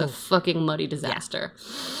like it was a fucking muddy disaster.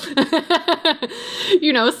 Yeah.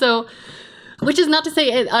 You know, so, which is not to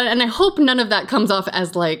say, and I hope none of that comes off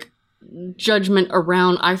as like judgment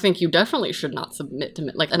around, I think you definitely should not submit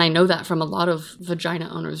to, like, and I know that from a lot of vagina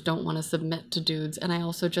owners don't want to submit to dudes. And I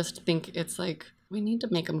also just think it's like, we need to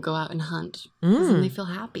make them go out and hunt. Because then they feel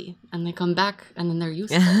happy. And they come back and then they're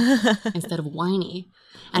useful. Instead of whiny.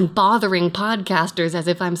 And bothering podcasters as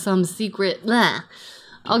if I'm some secret. Blah.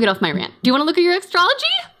 I'll get off my rant. Do you want to look at your astrology?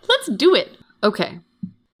 Let's do it. Okay.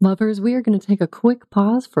 Lovers, we are going to take a quick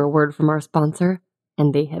pause for a word from our sponsor.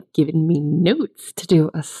 And they have given me notes to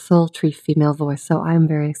do a sultry female voice. So I'm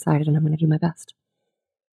very excited and I'm going to do my best.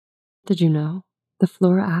 Did you know? The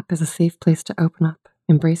Flora app is a safe place to open up,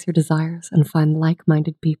 embrace your desires, and find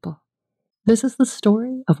like-minded people. This is the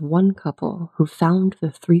story of one couple who found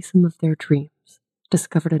the threesome of their dreams,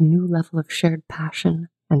 discovered a new level of shared passion,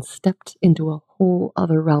 and stepped into a whole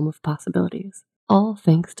other realm of possibilities, all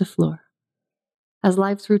thanks to Fleur. As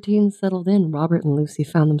life's routines settled in, Robert and Lucy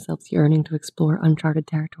found themselves yearning to explore uncharted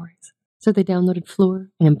territories. So they downloaded Fleur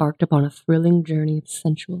and embarked upon a thrilling journey of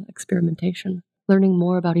sensual experimentation, learning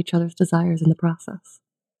more about each other's desires in the process.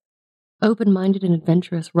 Open-minded and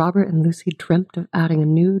adventurous, Robert and Lucy dreamt of adding a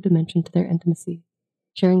new dimension to their intimacy,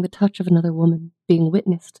 sharing the touch of another woman, being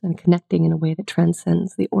witnessed and connecting in a way that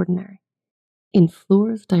transcends the ordinary. In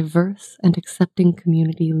Fleur's diverse and accepting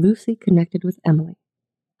community, Lucy connected with Emily,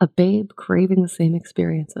 a babe craving the same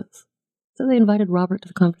experiences. So they invited Robert to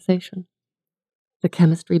the conversation. The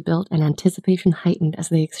chemistry built and anticipation heightened as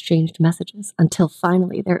they exchanged messages until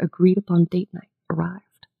finally their agreed-upon date night arrived.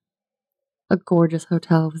 A gorgeous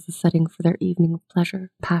hotel was the setting for their evening of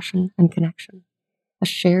pleasure, passion, and connection, a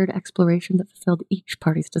shared exploration that fulfilled each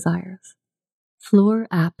party's desires. Fleur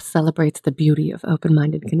app celebrates the beauty of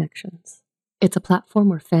open-minded connections. It's a platform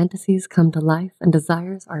where fantasies come to life and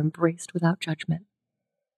desires are embraced without judgment.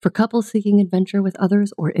 For couples seeking adventure with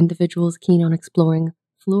others or individuals keen on exploring,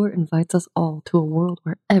 Fleur invites us all to a world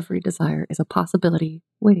where every desire is a possibility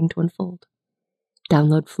waiting to unfold.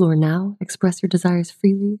 Download Fleur now, express your desires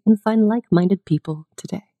freely, and find like-minded people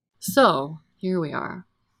today. So, here we are,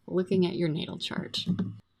 looking at your natal chart.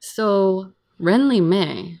 So, Wrenly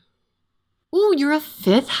May. Ooh, you're a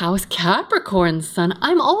 5th house Capricorn sun.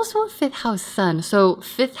 I'm also a 5th house sun. So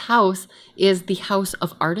 5th house is the house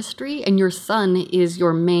of artistry, and your sun is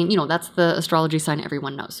your main, that's the astrology sign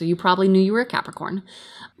everyone knows. So you probably knew you were a Capricorn.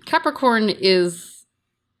 Capricorn is,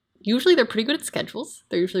 usually they're pretty good at schedules.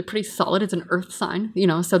 They're usually pretty solid. It's an earth sign,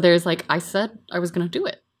 so there's like, I said I was going to do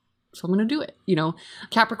it. So I'm going to do it.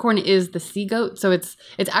 Capricorn is the sea goat. So it's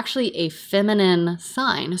actually a feminine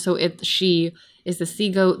sign. So she is the sea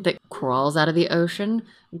goat that crawls out of the ocean,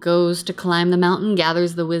 goes to climb the mountain,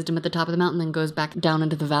 gathers the wisdom at the top of the mountain, then goes back down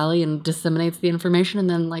into the valley and disseminates the information, and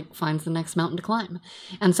then like finds the next mountain to climb.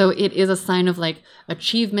 And so it is a sign of like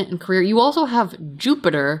achievement and career. You also have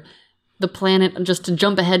Jupiter, the planet, just to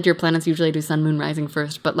jump ahead to your planets, usually do sun, moon, rising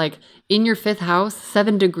first, but like in your 5th house,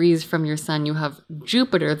 7 degrees from your sun, you have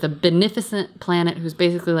Jupiter, the beneficent planet who's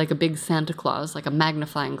basically like a big Santa Claus, like a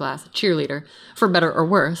magnifying glass, a cheerleader, for better or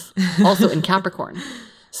worse, also in Capricorn.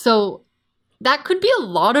 So that could be a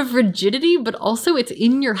lot of rigidity, but also it's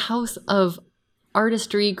in your house of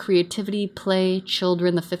artistry, creativity, play,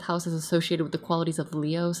 children. The 5th house is associated with the qualities of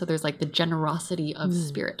Leo, so there's like the generosity of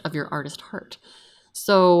spirit, of your artist heart.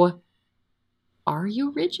 So are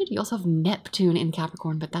you rigid? You also have Neptune in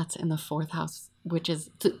Capricorn, but that's in the 4th house, which is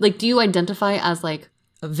like, do you identify as like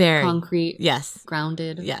Very. concrete, Yes.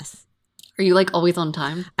 grounded? Yes. Are you like always on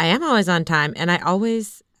time? I am always on time, and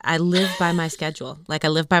I live by my schedule. Like I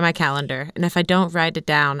live by my calendar, and if I don't write it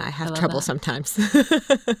down, I have trouble sometimes.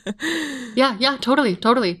 Yeah,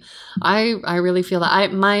 totally. I really feel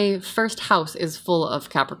that. My first house is full of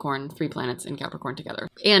Capricorn, 3 planets in Capricorn together.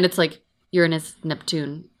 And it's like Uranus,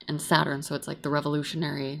 Neptune, and Saturn, so it's like the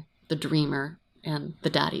revolutionary, the dreamer, and the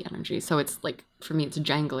daddy energy. So it's like, for me, it's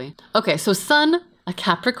jangly. Okay, so sun, a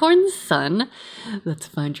Capricorn sun. Let's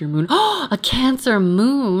find your moon. Oh, a Cancer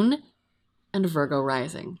moon and Virgo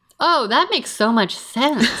rising. Oh, that makes so much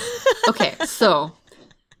sense. Okay, so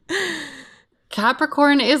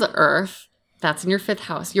Capricorn is Earth. That's in your 5th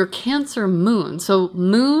house. Your Cancer moon. So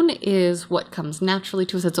moon is what comes naturally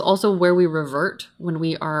to us. It's also where we revert when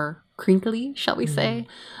we are crinkly, shall we say.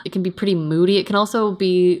 It can be pretty moody. It can also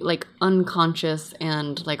be like unconscious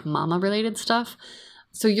and like mama related stuff.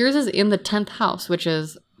 So yours is in the 10th house, which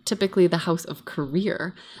is typically the house of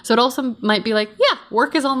career. So it also might be like, yeah,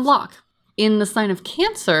 work is on lock. In the sign of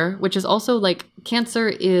Cancer, which is also like, Cancer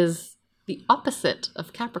is the opposite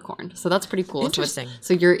of Capricorn. So that's pretty cool. Interesting.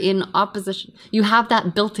 So you're in opposition. You have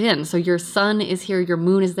that built in. So your sun is here, your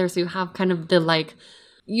moon is there. So you have kind of the like,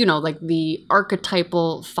 you know, like the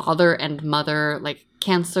archetypal father and mother, like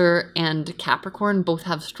Cancer and Capricorn both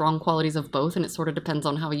have strong qualities of both. And it sort of depends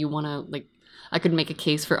on how you want to like, I could make a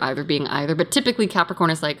case for either being either, but typically Capricorn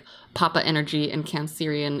is like papa energy and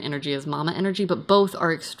Cancerian energy is mama energy, but both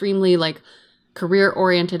are extremely like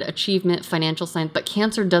career-oriented, achievement, financial signs, but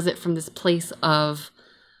Cancer does it from this place of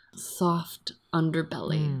soft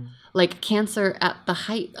underbelly. Like Cancer at the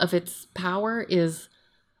height of its power is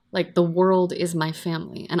like, the world is my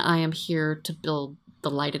family and I am here to build the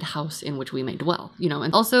lighted house in which we may dwell, you know.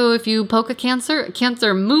 And also if you poke a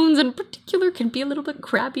Cancer moons in particular can be a little bit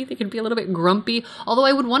crabby. They can be a little bit grumpy. Although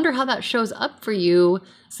I would wonder how that shows up for you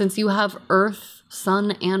since you have Earth,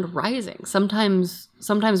 Sun, and rising. Sometimes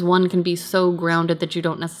one can be so grounded that you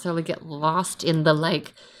don't necessarily get lost in the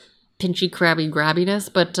like pinchy, crabby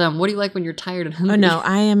grabbiness. But what do you like when you're tired and hungry? Oh no,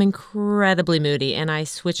 I am incredibly moody and I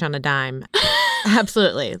switch on a dime.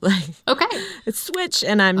 Absolutely. Like, okay. It's switch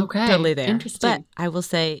and I'm totally there. Interesting. But I will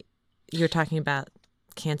say, you're talking about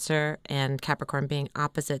Cancer and Capricorn being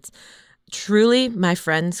opposites. Truly, my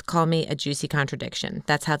friends call me a juicy contradiction.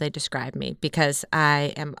 That's how they describe me, because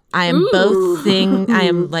I am both thing. I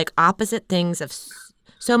am like opposite things of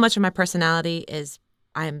so much of my personality is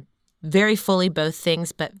I am very fully both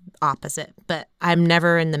things, but opposite. But I'm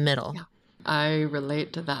never in the middle. Yeah, I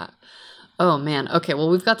relate to that. Oh, man. Okay, well,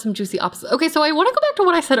 we've got some juicy opposites. Okay, so I want to go back to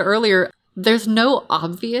what I said earlier. There's no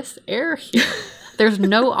obvious air here. There's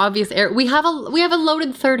no obvious air. We have a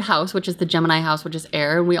loaded 3rd house, which is the Gemini house, which is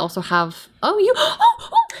air. And we also have,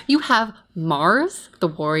 you have Mars, the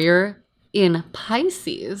warrior, in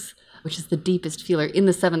Pisces, which is the deepest feeler, in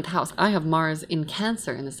the 7th house. I have Mars in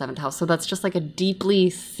Cancer in the 7th house. So that's just like a deeply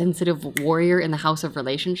sensitive warrior in the house of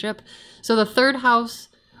relationship. So the 3rd house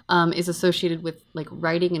is associated with like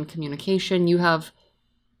writing and communication. You have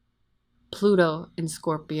Pluto in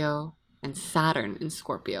Scorpio and Saturn in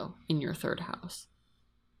Scorpio in your 3rd house.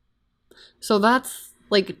 So that's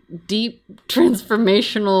like deep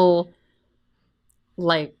transformational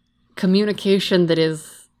like communication that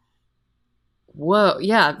is, whoa,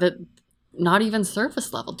 yeah, that not even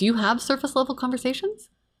surface level. Do you have surface level conversations?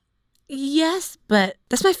 Yes, but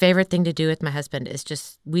that's my favorite thing to do with my husband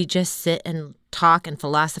is we just sit and talk and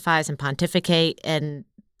philosophize and pontificate, and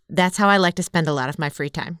that's how I like to spend a lot of my free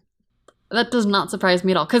time. That does not surprise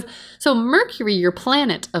me at all. So Mercury, your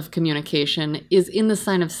planet of communication, is in the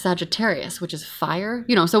sign of Sagittarius, which is fire.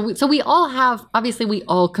 You know, so we all have, obviously we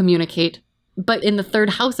all communicate, but in the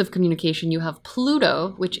 3rd house of communication, you have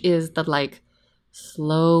Pluto, which is the like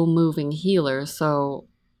slow moving healer. So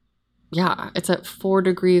yeah, it's at 4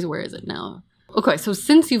 degrees. Where is it now? Okay, so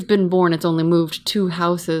since you've been born, it's only moved 2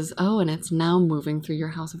 houses. Oh, and it's now moving through your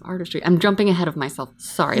house of artistry. I'm jumping ahead of myself.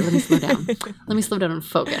 Sorry, let me slow down. Let me slow down and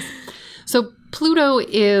focus. So Pluto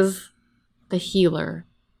is the healer,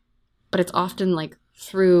 but it's often like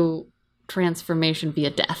through transformation via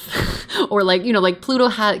death. Or like, you know, like Pluto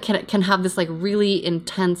can have this like really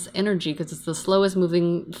intense energy because it's the slowest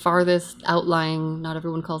moving, farthest outlying, not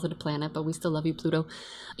everyone calls it a planet, but we still love you, Pluto,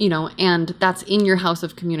 you know, and that's in your house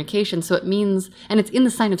of communication. So it means, and it's in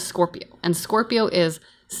the sign of Scorpio, and Scorpio is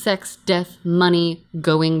sex, death, money,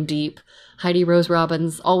 going deep. Heidi Rose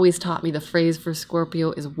Robbins always taught me the phrase for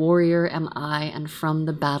Scorpio is warrior am I, and from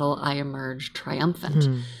the battle I emerge triumphant.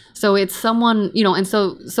 So it's someone, and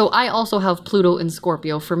so I also have Pluto in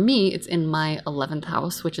Scorpio. For me, it's in my 11th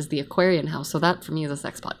house, which is the Aquarian house. So that for me is a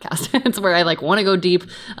sex podcast. It's where I want to go deep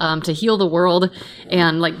to heal the world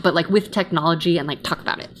and but with technology and talk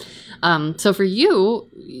about it. So for you,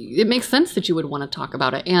 it makes sense that you would want to talk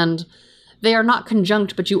about it. And they are not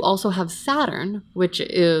conjunct, but you also have Saturn, which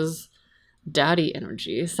is daddy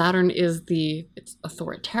energy. Saturn is it's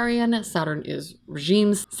authoritarian. Saturn is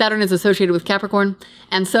regimes. Saturn is associated with Capricorn.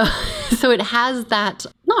 And so it has that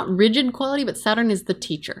not rigid quality, but Saturn is the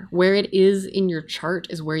teacher. Where it is in your chart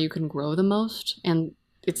is where you can grow the most. And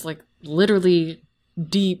it's literally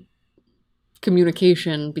deep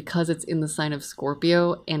communication because it's in the sign of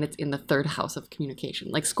Scorpio and it's in the 3rd house of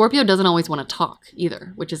communication. Scorpio doesn't always want to talk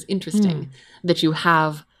either, which is interesting that you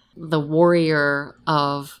have the warrior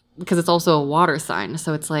of, because it's also a water sign.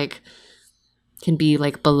 So it's can be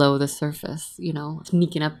below the surface,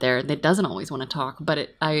 sneaking up there. It doesn't always want to talk, but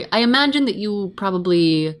I imagine that you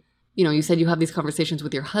probably, you said you have these conversations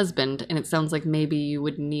with your husband, and it sounds like maybe you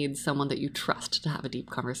would need someone that you trust to have a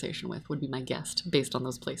deep conversation with, would be my guess based on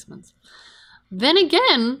those placements. Then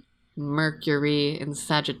again, Mercury in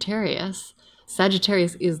Sagittarius.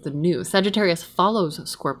 Sagittarius is the new. Sagittarius follows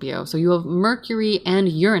Scorpio. So you have Mercury and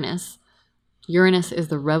Uranus. Uranus is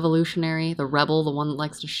the revolutionary, the rebel, the one that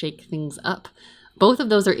likes to shake things up. Both of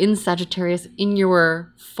those are in Sagittarius in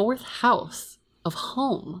your 4th house of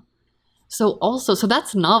home. So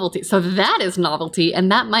that's novelty. So that is novelty. And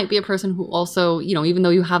that might be a person who also, even though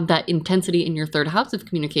you have that intensity in your 3rd house of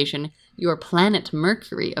communication, your planet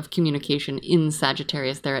Mercury of communication in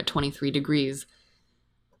Sagittarius there at 23 degrees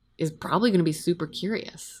is probably going to be super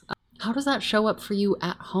curious. How does that show up for you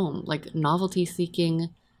at home? Novelty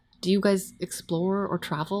seeking? Do you guys explore or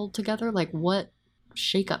travel together? What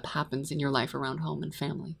shakeup happens in your life around home and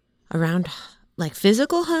family? Around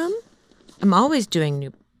physical home? I'm always doing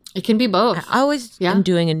new. It can be both. I always am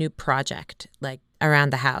doing a new project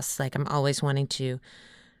around the house. I'm always wanting to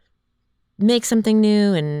make something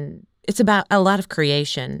new, and it's about a lot of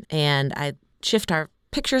creation. And I shift our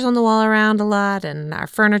pictures on the wall around a lot and our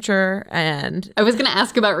furniture. And I was going to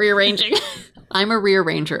ask about rearranging. I'm a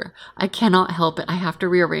rearranger. I cannot help it. I have to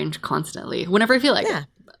rearrange constantly whenever I feel like it.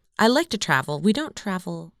 I like to travel. We don't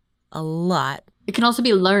travel a lot. It can also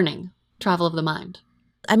be learning, travel of the mind.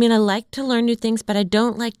 I mean, I like to learn new things, but I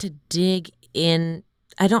don't like to dig in.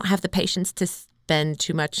 I don't have the patience to spend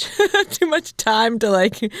too much time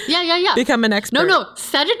to become an expert. No.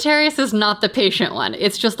 Sagittarius is not the patient one.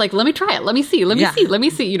 It's just let me try it. Let me see.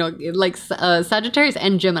 Sagittarius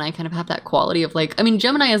and Gemini kind of have that quality of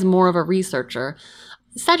Gemini is more of a researcher.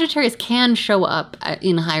 Sagittarius can show up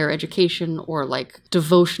in higher education or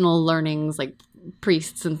devotional learnings,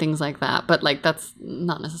 priests and things like that. But that's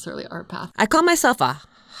not necessarily our path. I call myself a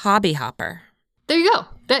hobby hopper. There you go.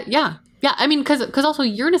 Yeah. I mean, because also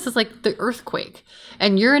Uranus is the earthquake,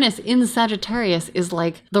 and Uranus in Sagittarius is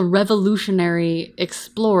the revolutionary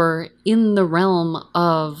explorer in the realm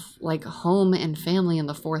of home and family in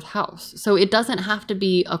the 4th house. So it doesn't have to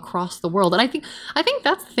be across the world. And I think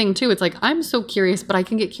that's the thing too. It's I'm so curious, but I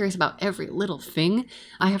can get curious about every little thing.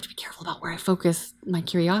 I have to be careful about where I focus my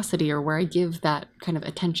curiosity or where I give that kind of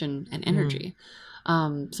attention and energy.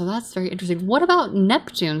 So that's very interesting. What about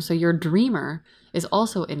Neptune? So your dreamer is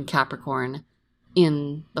also in Capricorn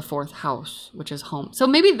in the 4th house, which is home. So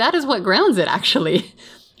maybe that is what grounds it, actually.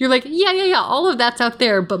 You're yeah, all of that's out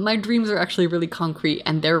there, but my dreams are actually really concrete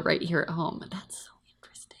and they're right here at home. That's so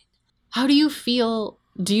interesting. How do you feel?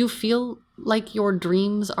 Do you feel like your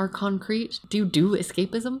dreams are concrete? Do you do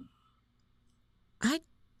escapism? I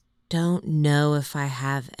don't know if I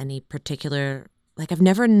have any particular, I've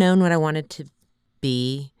never known what I wanted to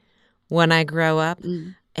be when I grow up.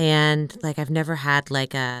 And I've never had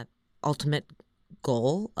a ultimate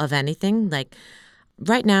goal of anything.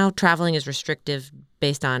 Right now, traveling is restrictive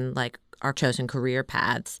based on our chosen career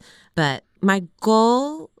paths. But my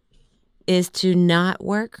goal is to not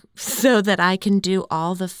work so that I can do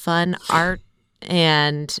all the fun art,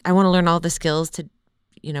 and I want to learn all the skills to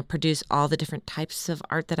produce all the different types of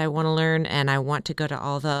art that I want to learn, and I want to go to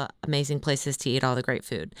all the amazing places to eat all the great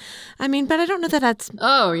food. I mean, but I don't know that that's...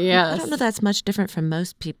 Oh, yes. I don't know that's much different from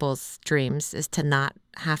most people's dreams, is to not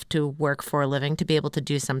have to work for a living, to be able to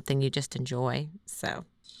do something you just enjoy. So...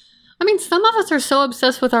 I mean, some of us are so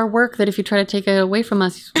obsessed with our work that if you try to take it away from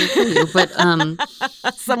us, we'll kill you. But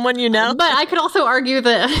someone you know. But I could also argue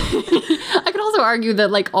that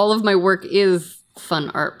all of my work is fun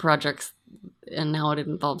art projects, and now it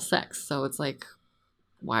involves sex. So it's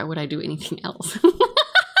why would I do anything else?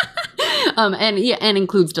 And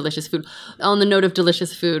includes delicious food. On the note of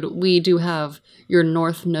delicious food, we do have your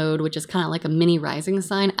North Node, which is kind of like a mini rising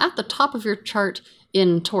sign at the top of your chart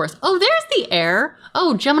in Taurus. Oh, there's the air.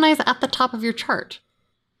 Oh, Gemini's at the top of your chart.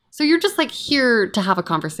 So you're just like here to have a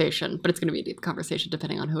conversation, but it's going to be a deep conversation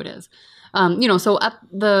depending on who it is. So at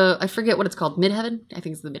I forget what it's called, midheaven? I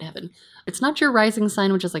think it's the midheaven. It's not your rising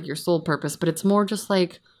sign, which is like your soul purpose, but it's more just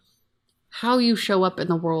like how you show up in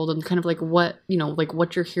the world and kind of like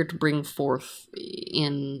what you're here to bring forth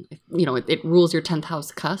in, it rules your 10th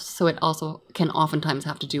house cusp. So it also can oftentimes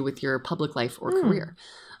have to do with your public life or career.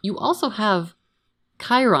 You also have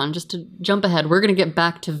Chiron, just to jump ahead, we're going to get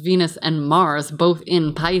back to Venus and Mars, both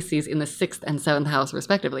in Pisces in the 6th and 7th house,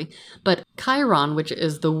 respectively. But Chiron, which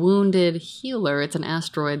is the wounded healer, it's an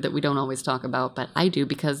asteroid that we don't always talk about, but I do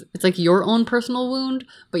because it's like your own personal wound,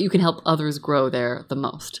 but you can help others grow there the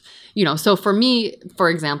most. So for me, for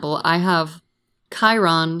example, I have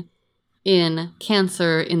Chiron in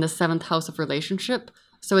Cancer in the 7th house of relationship.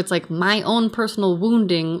 So it's like my own personal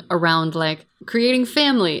wounding around like creating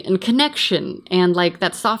family and connection and like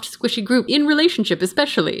that soft, squishy group in relationship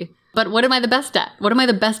especially. But what am I the best at? What am I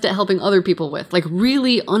the best at helping other people with? Like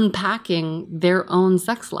really unpacking their own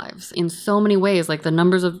sex lives in so many ways. Like the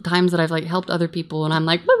numbers of times that I've like helped other people and I'm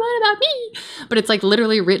like, but what about me? But it's like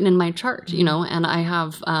literally written in my chart, and I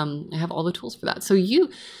have all the tools for that. So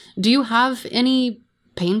do you have any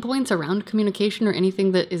pain points around communication or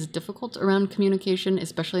anything that is difficult around communication,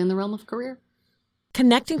 especially in the realm of career?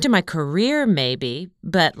 Connecting to my career, maybe,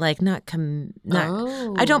 but like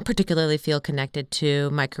I don't particularly feel connected to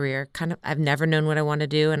my career. I've never known what I want to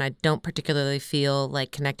do, and I don't particularly feel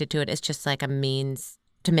like connected to it. It's just like a means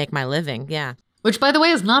to make my living. Yeah. Which, by the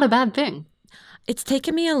way, is not a bad thing. It's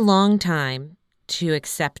taken me a long time to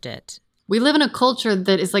accept it. We live in a culture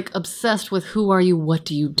that is like obsessed with who are you, what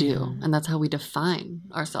do you do? And that's how we define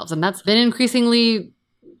ourselves. And that's been increasingly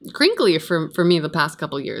crinkly for me the past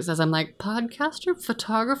couple of years as I'm like podcaster,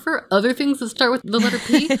 photographer, other things that start with the letter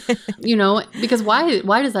P, because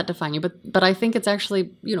why does that define you? But I think it's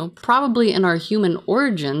actually, probably in our human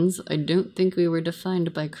origins, I don't think we were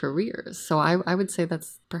defined by careers. So I would say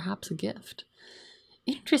that's perhaps a gift.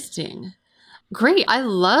 Interesting. Great. I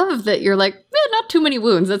love that you're like, not too many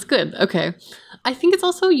wounds. That's good. Okay. I think it's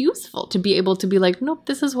also useful to be able to be like, nope,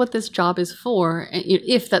 this is what this job is for,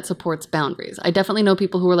 if that supports boundaries. I definitely know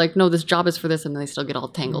people who are like, no, this job is for this, and they still get all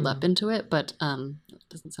tangled up into it. But that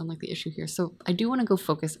doesn't sound like the issue here. So I do want to go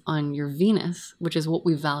focus on your Venus, which is what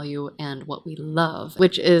we value and what we love,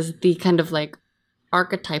 which is the kind of like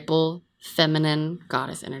archetypal feminine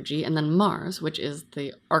goddess energy, and then Mars, which is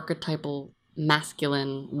the archetypal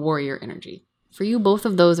masculine warrior energy. For you, both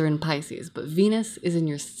of those are in Pisces, but Venus is in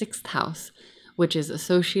your 6th house, which is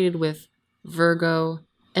associated with Virgo,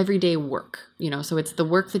 everyday work. So it's the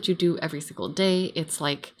work that you do every single day. It's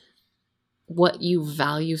like what you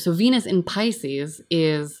value. So Venus in Pisces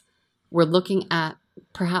we're looking at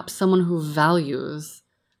perhaps someone who values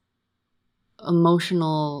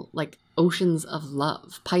emotional, like oceans of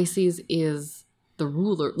love. Pisces is the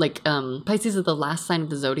ruler, like Pisces is the last sign of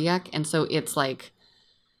the zodiac. And so it's like,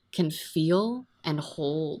 can feel and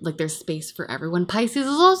hold, like there's space for everyone. Pisces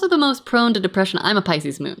is also the most prone to depression. I'm a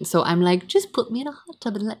Pisces moon, so I'm like, just put me in a hot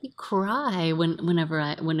tub and let me cry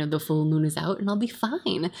whenever the full moon is out, and I'll be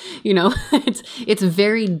fine. It's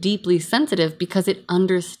very deeply sensitive because it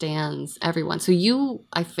understands everyone. So you,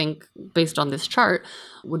 I think, based on this chart,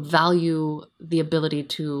 would value the ability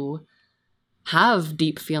to have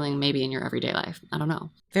deep feeling maybe in your everyday life. I don't know.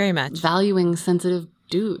 Very much. Valuing sensitive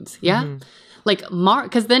dudes. Yeah. Mm-hmm. Like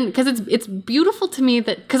because it's beautiful to me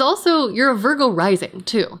because also you're a Virgo rising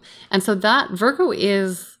too. And so that Virgo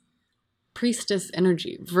is priestess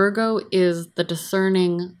energy. Virgo is the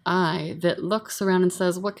discerning eye that looks around and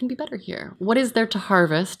says, what can be better here? What is there to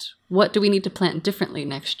harvest? What do we need to plant differently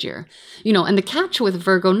next year? And the catch with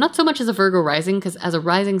Virgo, not so much as a Virgo rising, because as a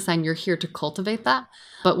rising sign, you're here to cultivate that.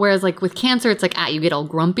 But whereas like with Cancer, it's like, you get all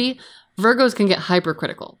grumpy. Virgos can get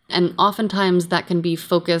hypercritical. And oftentimes that can be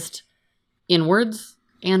focused inwards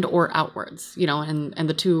and or outwards, and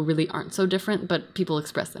the two really aren't so different, but people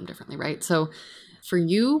express them differently, right? So for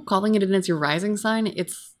you, calling it in as your rising sign,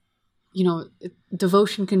 it's,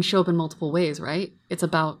 devotion can show up in multiple ways, right? It's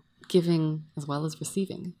about giving as well as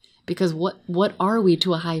receiving. Because what are we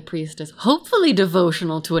to a high priestess? Hopefully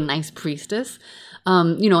devotional to a nice priestess.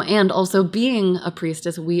 And also being a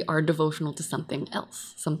priestess, we are devotional to something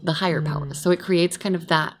else, the higher powers. So it creates kind of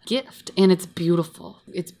that gift, and it's beautiful.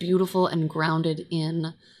 It's beautiful and grounded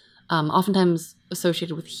in, oftentimes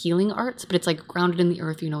associated with healing arts, but it's like grounded in the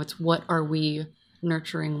earth. It's what are we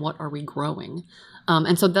nurturing? What are we growing?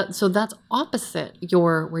 And so that's opposite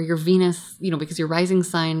where your Venus, because your rising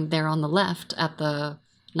sign there on the left at the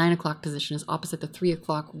 9 o'clock position is opposite the 3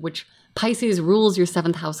 o'clock, which Pisces rules your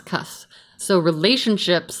 7th house cusp. So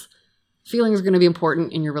relationships, feelings are going to be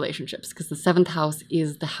important in your relationships because the 7th house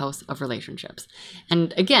is the house of relationships.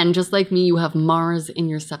 And again, just like me, you have Mars in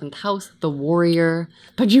your 7th house, the warrior,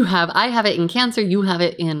 but I have it in Cancer, you have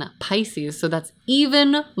it in Pisces. So that's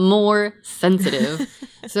even more sensitive.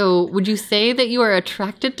 So would you say that you are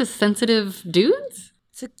attracted to sensitive dudes?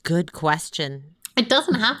 It's a good question. It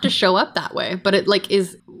doesn't have to show up that way, but it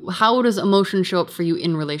how does emotion show up for you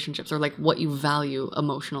in relationships, or like what you value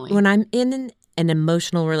emotionally? When I'm in an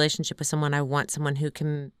emotional relationship with someone, I want someone who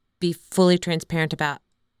can be fully transparent about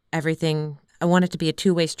everything. I want it to be a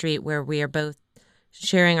two-way street where we are both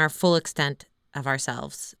sharing our full extent of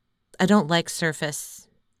ourselves. I don't like surface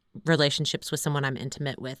relationships with someone I'm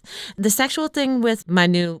intimate with. The sexual thing with my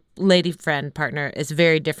new lady friend partner is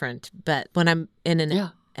very different, but when I'm in an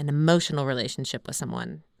emotional relationship with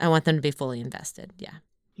someone, I want them to be fully invested. Yeah.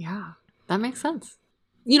 Yeah, that makes sense.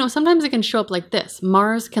 Sometimes it can show up like this.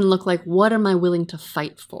 Mars can look like, what am I willing to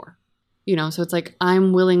fight for? So it's like,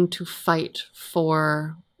 I'm willing to fight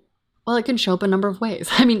for, well, it can show up a number of ways.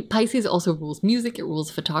 I mean, Pisces also rules music, it rules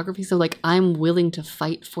photography. So like, I'm willing to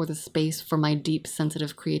fight for the space for my deep,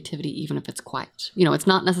 sensitive creativity, even if it's quiet. It's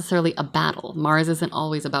not necessarily a battle. Mars isn't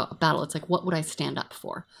always about a battle. It's like, what would I stand up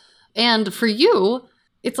for? And for you,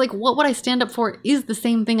 it's like, what would I stand up for is the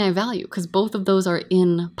same thing I value, because both of those are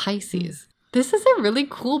in Pisces. This is a really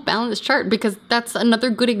cool balanced chart because that's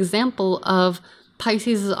another good example of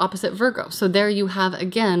Pisces is opposite Virgo. So there you have,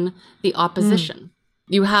 again, the opposition.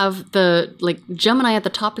 You have the Gemini at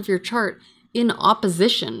the top of your chart in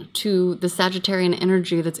opposition to the Sagittarian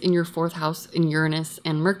energy that's in your 4th house in Uranus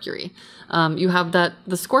and Mercury. You have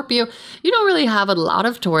the Scorpio. You don't really have a lot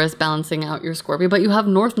of Taurus balancing out your Scorpio, but you have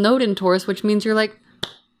North Node in Taurus, which means you're like,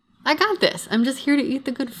 I got this. I'm just here to eat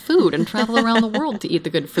the good food and travel around the world to eat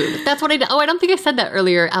the good food. That's what I do. Oh, I don't think I said that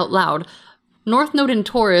earlier out loud. North Node in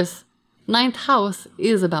Taurus, 9th house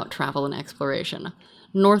is about travel and exploration.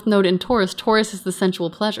 North Node in Taurus, Taurus is the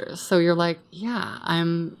sensual pleasures. So you're like, yeah,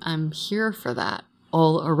 I'm here for that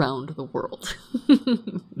all around the world.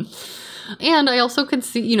 And I also could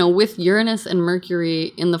see, with Uranus and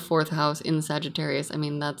Mercury in the 4th house in Sagittarius, I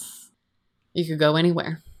mean, you could go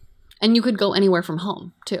anywhere. And you could go anywhere from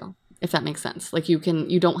home, too, if that makes sense. Like, you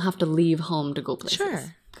don't have to leave home to go places.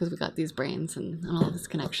 Sure. Because we got these brains and all this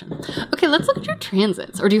connection. Okay, let's look at your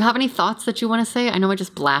transits. Or do you have any thoughts that you want to say? I know I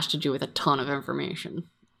just blasted you with a ton of information.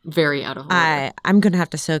 Very out of order. I'm going to have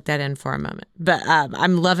to soak that in for a moment. But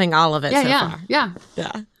I'm loving all of it so far. Yeah.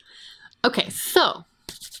 Okay, so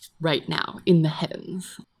right now in the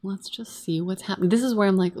heavens, let's just see what's happening. This is where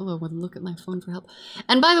I'm like, oh, I would look at my phone for help.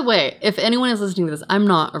 And by the way, if anyone is listening to this, I'm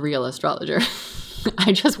not a real astrologer.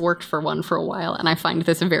 I just worked for one for a while, and I find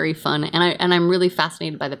this very fun, and I'm really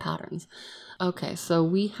fascinated by the patterns. Okay, so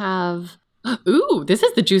we have, ooh, this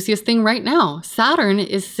is the juiciest thing right now. Saturn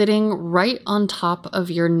is sitting right on top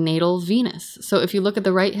of your natal Venus. So if you look at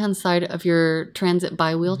the right-hand side of your transit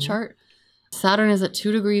bi-wheel chart, Saturn is at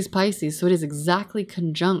 2 degrees Pisces, so it is exactly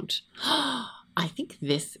conjunct. I think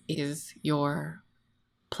this is your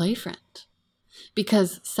play friend,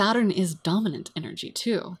 because Saturn is dominant energy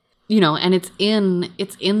too, and it's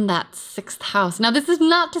in that 6th house. Now, this is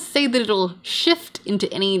not to say that it'll shift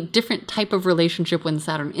into any different type of relationship when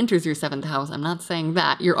Saturn enters your 7th house. I'm not saying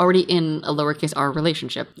that. You're already in a lowercase r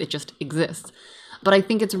relationship. It just exists. But I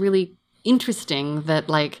think it's really interesting that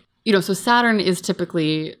so Saturn is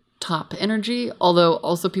typically top energy, although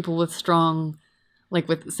also people with strong,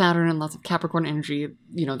 with Saturn and lots of Capricorn energy,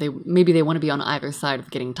 they want to be on either side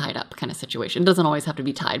of getting tied up kind of situation. It doesn't always have to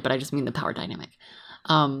be tied, but I just mean the power dynamic.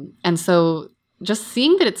 And so just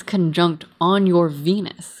seeing that it's conjunct on your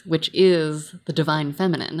Venus, which is the divine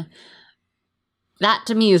feminine, that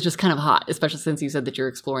to me is just kind of hot, especially since you said that you're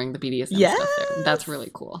exploring the BDSM stuff there. That's really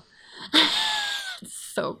cool.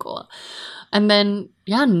 So cool. And then,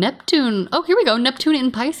 Neptune. Oh, here we go. Neptune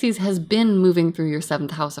in Pisces has been moving through your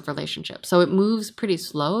 7th house of relationships. So it moves pretty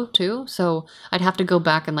slow, too. So I'd have to go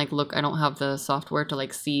back and, look. I don't have the software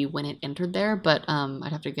to, see when it entered there. But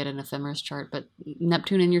I'd have to get an ephemeris chart. But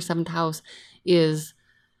Neptune in your 7th house is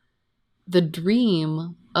the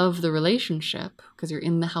dream of the relationship, because you're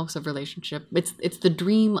in the house of relationship. It's the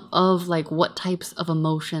dream of, what types of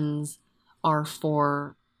emotions are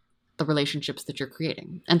for the relationships that you're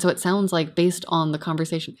creating. And so it sounds like, based on the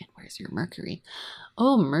conversation, and where's your Mercury?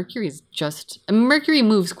 Oh, Mercury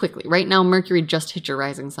moves quickly. Right now, Mercury just hit your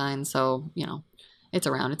rising sign. So, It's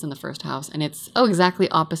around. It's in the first house. And it's, exactly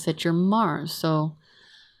opposite your Mars. So,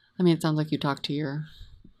 I mean, it sounds like you talk to your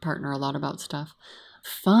partner a lot about stuff.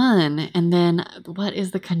 Fun. And then what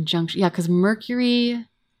is the conjunction? Yeah, because Mercury,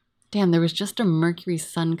 damn, there was just a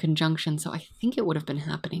Mercury-Sun conjunction. So I think it would have been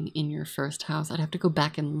happening in your first house. I'd have to go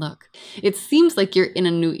back and look. It seems like you're in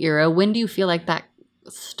a new era. When do you feel like that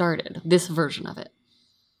started, this version of it?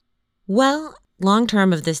 Well, long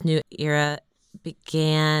term of this new era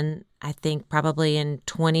began, I think, probably in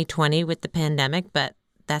 2020 with the pandemic, but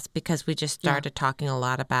that's because we just started talking a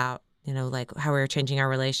lot about, like how we were changing our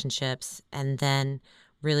relationships, and then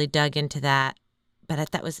really dug into that. But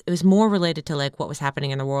it was more related to like what was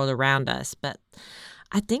happening in the world around us. But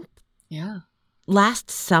I think last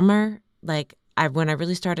summer, like when I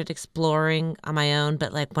really started exploring on my own,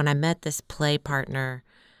 but like when I met this play partner,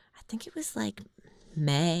 I think it was like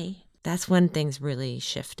May. That's when things really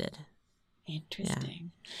shifted.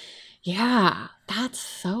 Interesting. Yeah, that's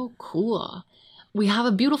so cool. We have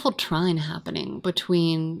a beautiful trine happening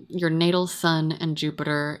between your natal sun and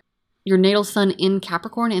Jupiter. Your natal sun in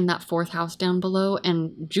Capricorn in that 4th house down below,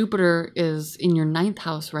 and Jupiter is in your 9th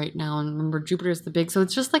house right now. And remember, Jupiter is the big, so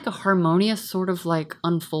it's just like a harmonious sort of like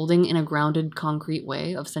unfolding in a grounded, concrete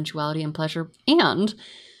way of sensuality and pleasure. And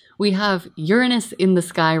we have Uranus in the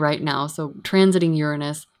sky right now, so transiting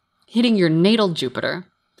Uranus, hitting your natal Jupiter.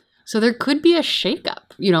 So there could be a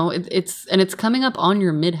shakeup, it's coming up on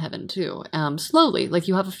your midheaven too, slowly. Like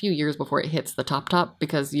you have a few years before it hits the top,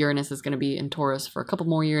 because Uranus is going to be in Taurus for a couple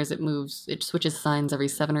more years. It switches signs every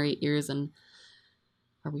 7 or 8 years, and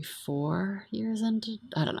are we 4 years into?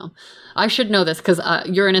 I don't know. I should know this because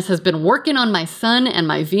Uranus has been working on my sun and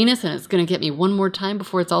my Venus, and it's going to get me one more time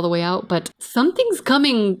before it's all the way out. But something's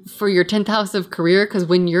coming for your 10th house of career, because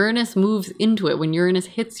when Uranus moves into it, when Uranus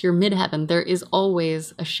hits your midheaven, there is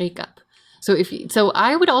always a shakeup. So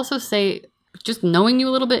I would also say, just knowing you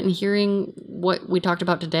a little bit and hearing what we talked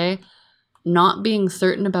about today, not being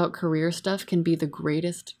certain about career stuff can be the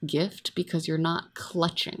greatest gift, because you're not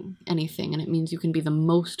clutching anything, and it means you can be the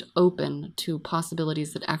most open to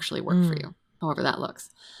possibilities that actually work for you, however that looks.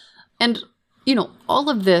 And, all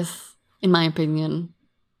of this, in my opinion,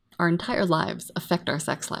 our entire lives affect our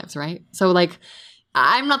sex lives, right? So like,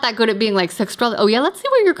 I'm not that good at being like sexual. Oh yeah, let's see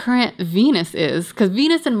where your current Venus is, because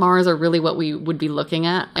Venus and Mars are really what we would be looking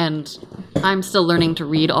at, and I'm still learning to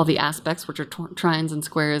read all the aspects, which are trines and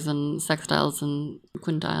squares and sextiles and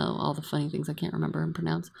quintile, all the funny things I can't remember and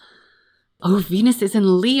pronounce. Oh, Venus is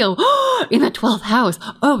in Leo in the 12th house.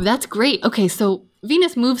 Oh, that's great. Okay, so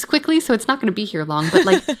Venus moves quickly, so it's not going to be here long. But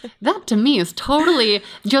like that to me is totally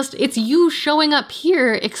just, it's you showing up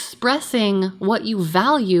here, expressing what you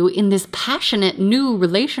value in this passionate new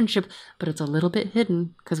relationship. But it's a little bit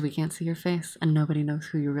hidden because we can't see your face and nobody knows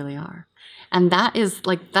who you really are. And that is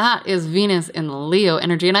Venus in Leo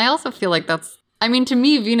energy. And I also feel like to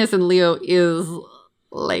me, Venus in Leo is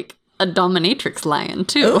like a dominatrix lion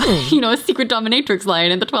too. A secret dominatrix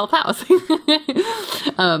lion in the 12th house.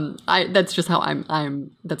 That's just how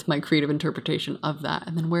that's my creative interpretation of that.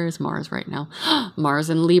 And then where is Mars right now? Mars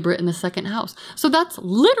in Libra in the 2nd house. So that's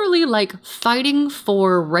literally like fighting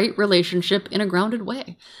for right relationship in a grounded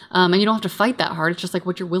way. And you don't have to fight that hard. It's just like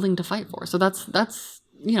what you're willing to fight for. So that's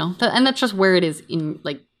and that's just where it is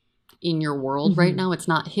in your world right now. It's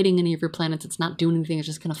not hitting any of your planets. It's not doing anything. It's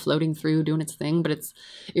just kind of floating through, doing its thing. But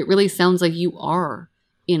it really sounds like you are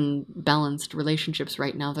in balanced relationships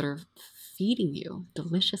right now that are feeding you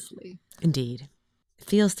deliciously. Indeed. It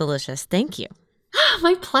feels delicious. Thank you.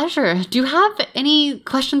 My pleasure. Do you have any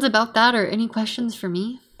questions about that, or any questions for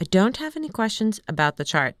me? I don't have any questions about the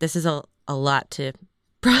chart. This is a lot to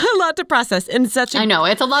process in such a I know,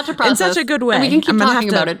 it's a lot to process. In such a good way. And we can keep talking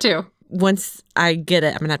about it too. Once I get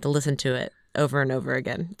it, I'm going to have to listen to it over and over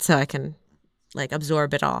again so I can like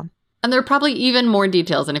absorb it all. And there are probably even more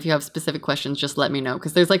details. And if you have specific questions, just let me know,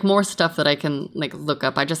 because there's like more stuff that I can like look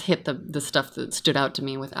up. I just hit the stuff that stood out to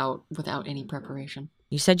me without any preparation.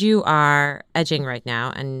 You said you are edging right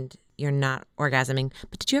now and you're not orgasming.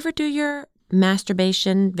 But did you ever do your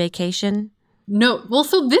masturbation vacation? No. Well,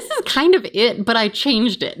 so this is kind of it, but I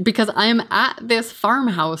changed it because I'm at this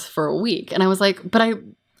farmhouse for a week. And I was like, but I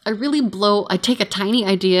take a tiny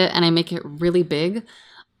idea and I make it really big.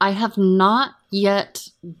 I have not yet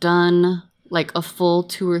done like a full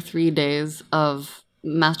 2 or 3 days of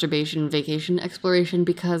masturbation vacation exploration,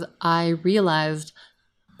 because I realized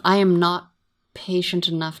I am not patient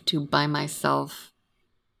enough to by myself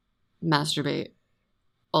masturbate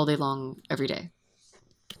all day long every day.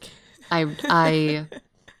 I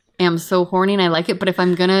am so horny and I like it, but if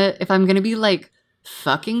I'm gonna be like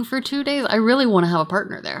fucking for 2 days, I really want to have a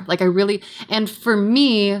partner there. Like and for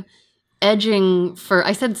me, edging for,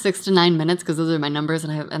 I said 6 to 9 minutes because those are my numbers,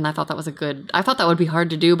 and I thought that was I thought that would be hard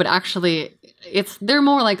to do, but actually they're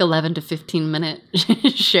more like 11 to 15 minute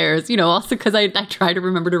shares, also because I try to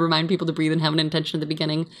remember to remind people to breathe and have an intention at the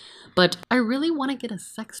beginning. But I really want to get a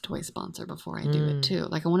sex toy sponsor before I do it too.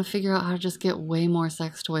 Like I want to figure out how to just get way more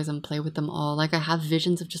sex toys and play with them all. Like I have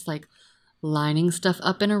visions of just like lining stuff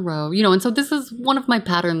up in a row, and so this is one of my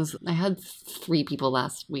patterns. I had 3 people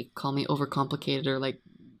last week call me overcomplicated or like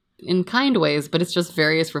in kind ways, but it's just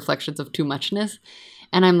various reflections of too muchness.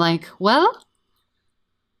 And I'm like, well,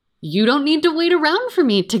 you don't need to wait around for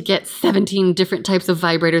me to get 17 different types of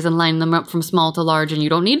vibrators and line them up from small to large, and you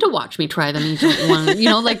don't need to watch me try them each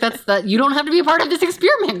one. Like that's that. You don't have to be a part of this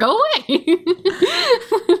experiment. Go away.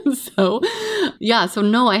 So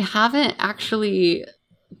no, I haven't actually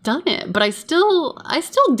done it, but I still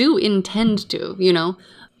do intend to,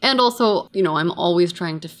 And also, I'm always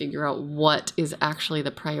trying to figure out what is actually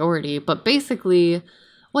the priority. But basically,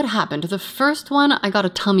 what happened? The first one, I got a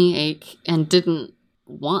tummy ache and didn't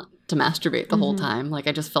want to masturbate the whole time. Like,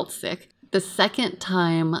 I just felt sick. The second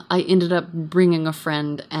time, I ended up bringing a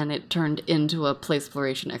friend, and it turned into a play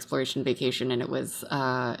exploration vacation. And it was,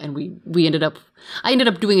 and I ended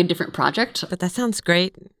up doing a different project. But that sounds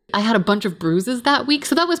great. I had a bunch of bruises that week.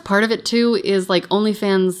 So that was part of it too, is like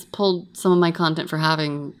OnlyFans pulled some of my content for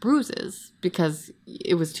having bruises because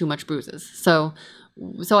it was too much bruises. So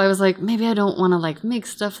I was like, maybe I don't want to like make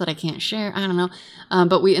stuff that I can't share. I don't know.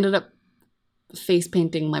 But we ended up face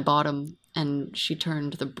painting my bottom, and she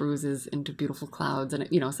turned the bruises into beautiful clouds. And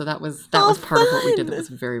so that was part of what we did. That was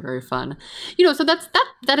very, very fun. So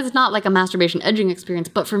that is not like a masturbation edging experience,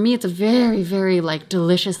 but for me, it's a very, very like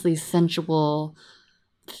deliciously sensual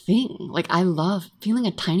thing. Like I love feeling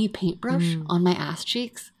a tiny paintbrush on my ass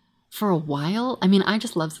cheeks for a while. I mean, I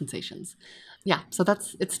just love sensations. Yeah, so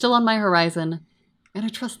it's still on my horizon, and I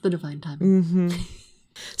trust the divine timing.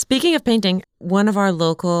 Speaking of painting, one of our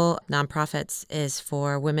local nonprofits is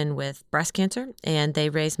for women with breast cancer, and they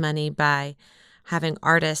raise money by having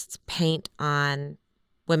artists paint on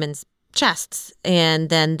women's chests, and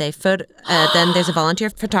then they then there's a volunteer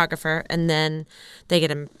photographer, and then they get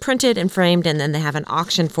them printed and framed, and then they have an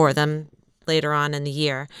auction for them later on in the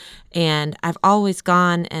year. And I've always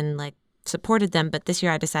gone and like supported them, but this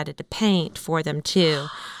year I decided to paint for them too.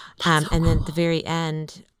 And then at the very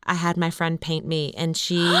end, I had my friend paint me, and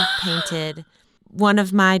she painted one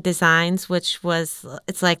of my designs, which was,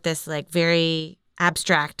 it's like this like very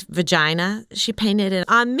abstract vagina. She painted it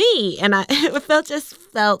on me, and it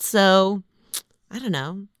felt so, I don't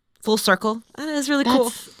know, full circle. I don't know, it was really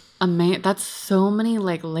cool. Amazing. That's so many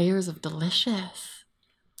like layers of delicious.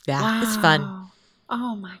 Yeah, wow. It's fun.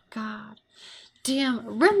 Oh my God.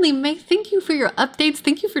 Damn. Wrenly, thank you for your updates.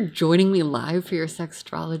 Thank you for joining me live for your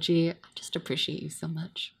sextrology. I just appreciate you so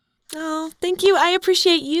much. Oh, thank you. I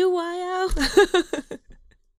appreciate you, Wyo.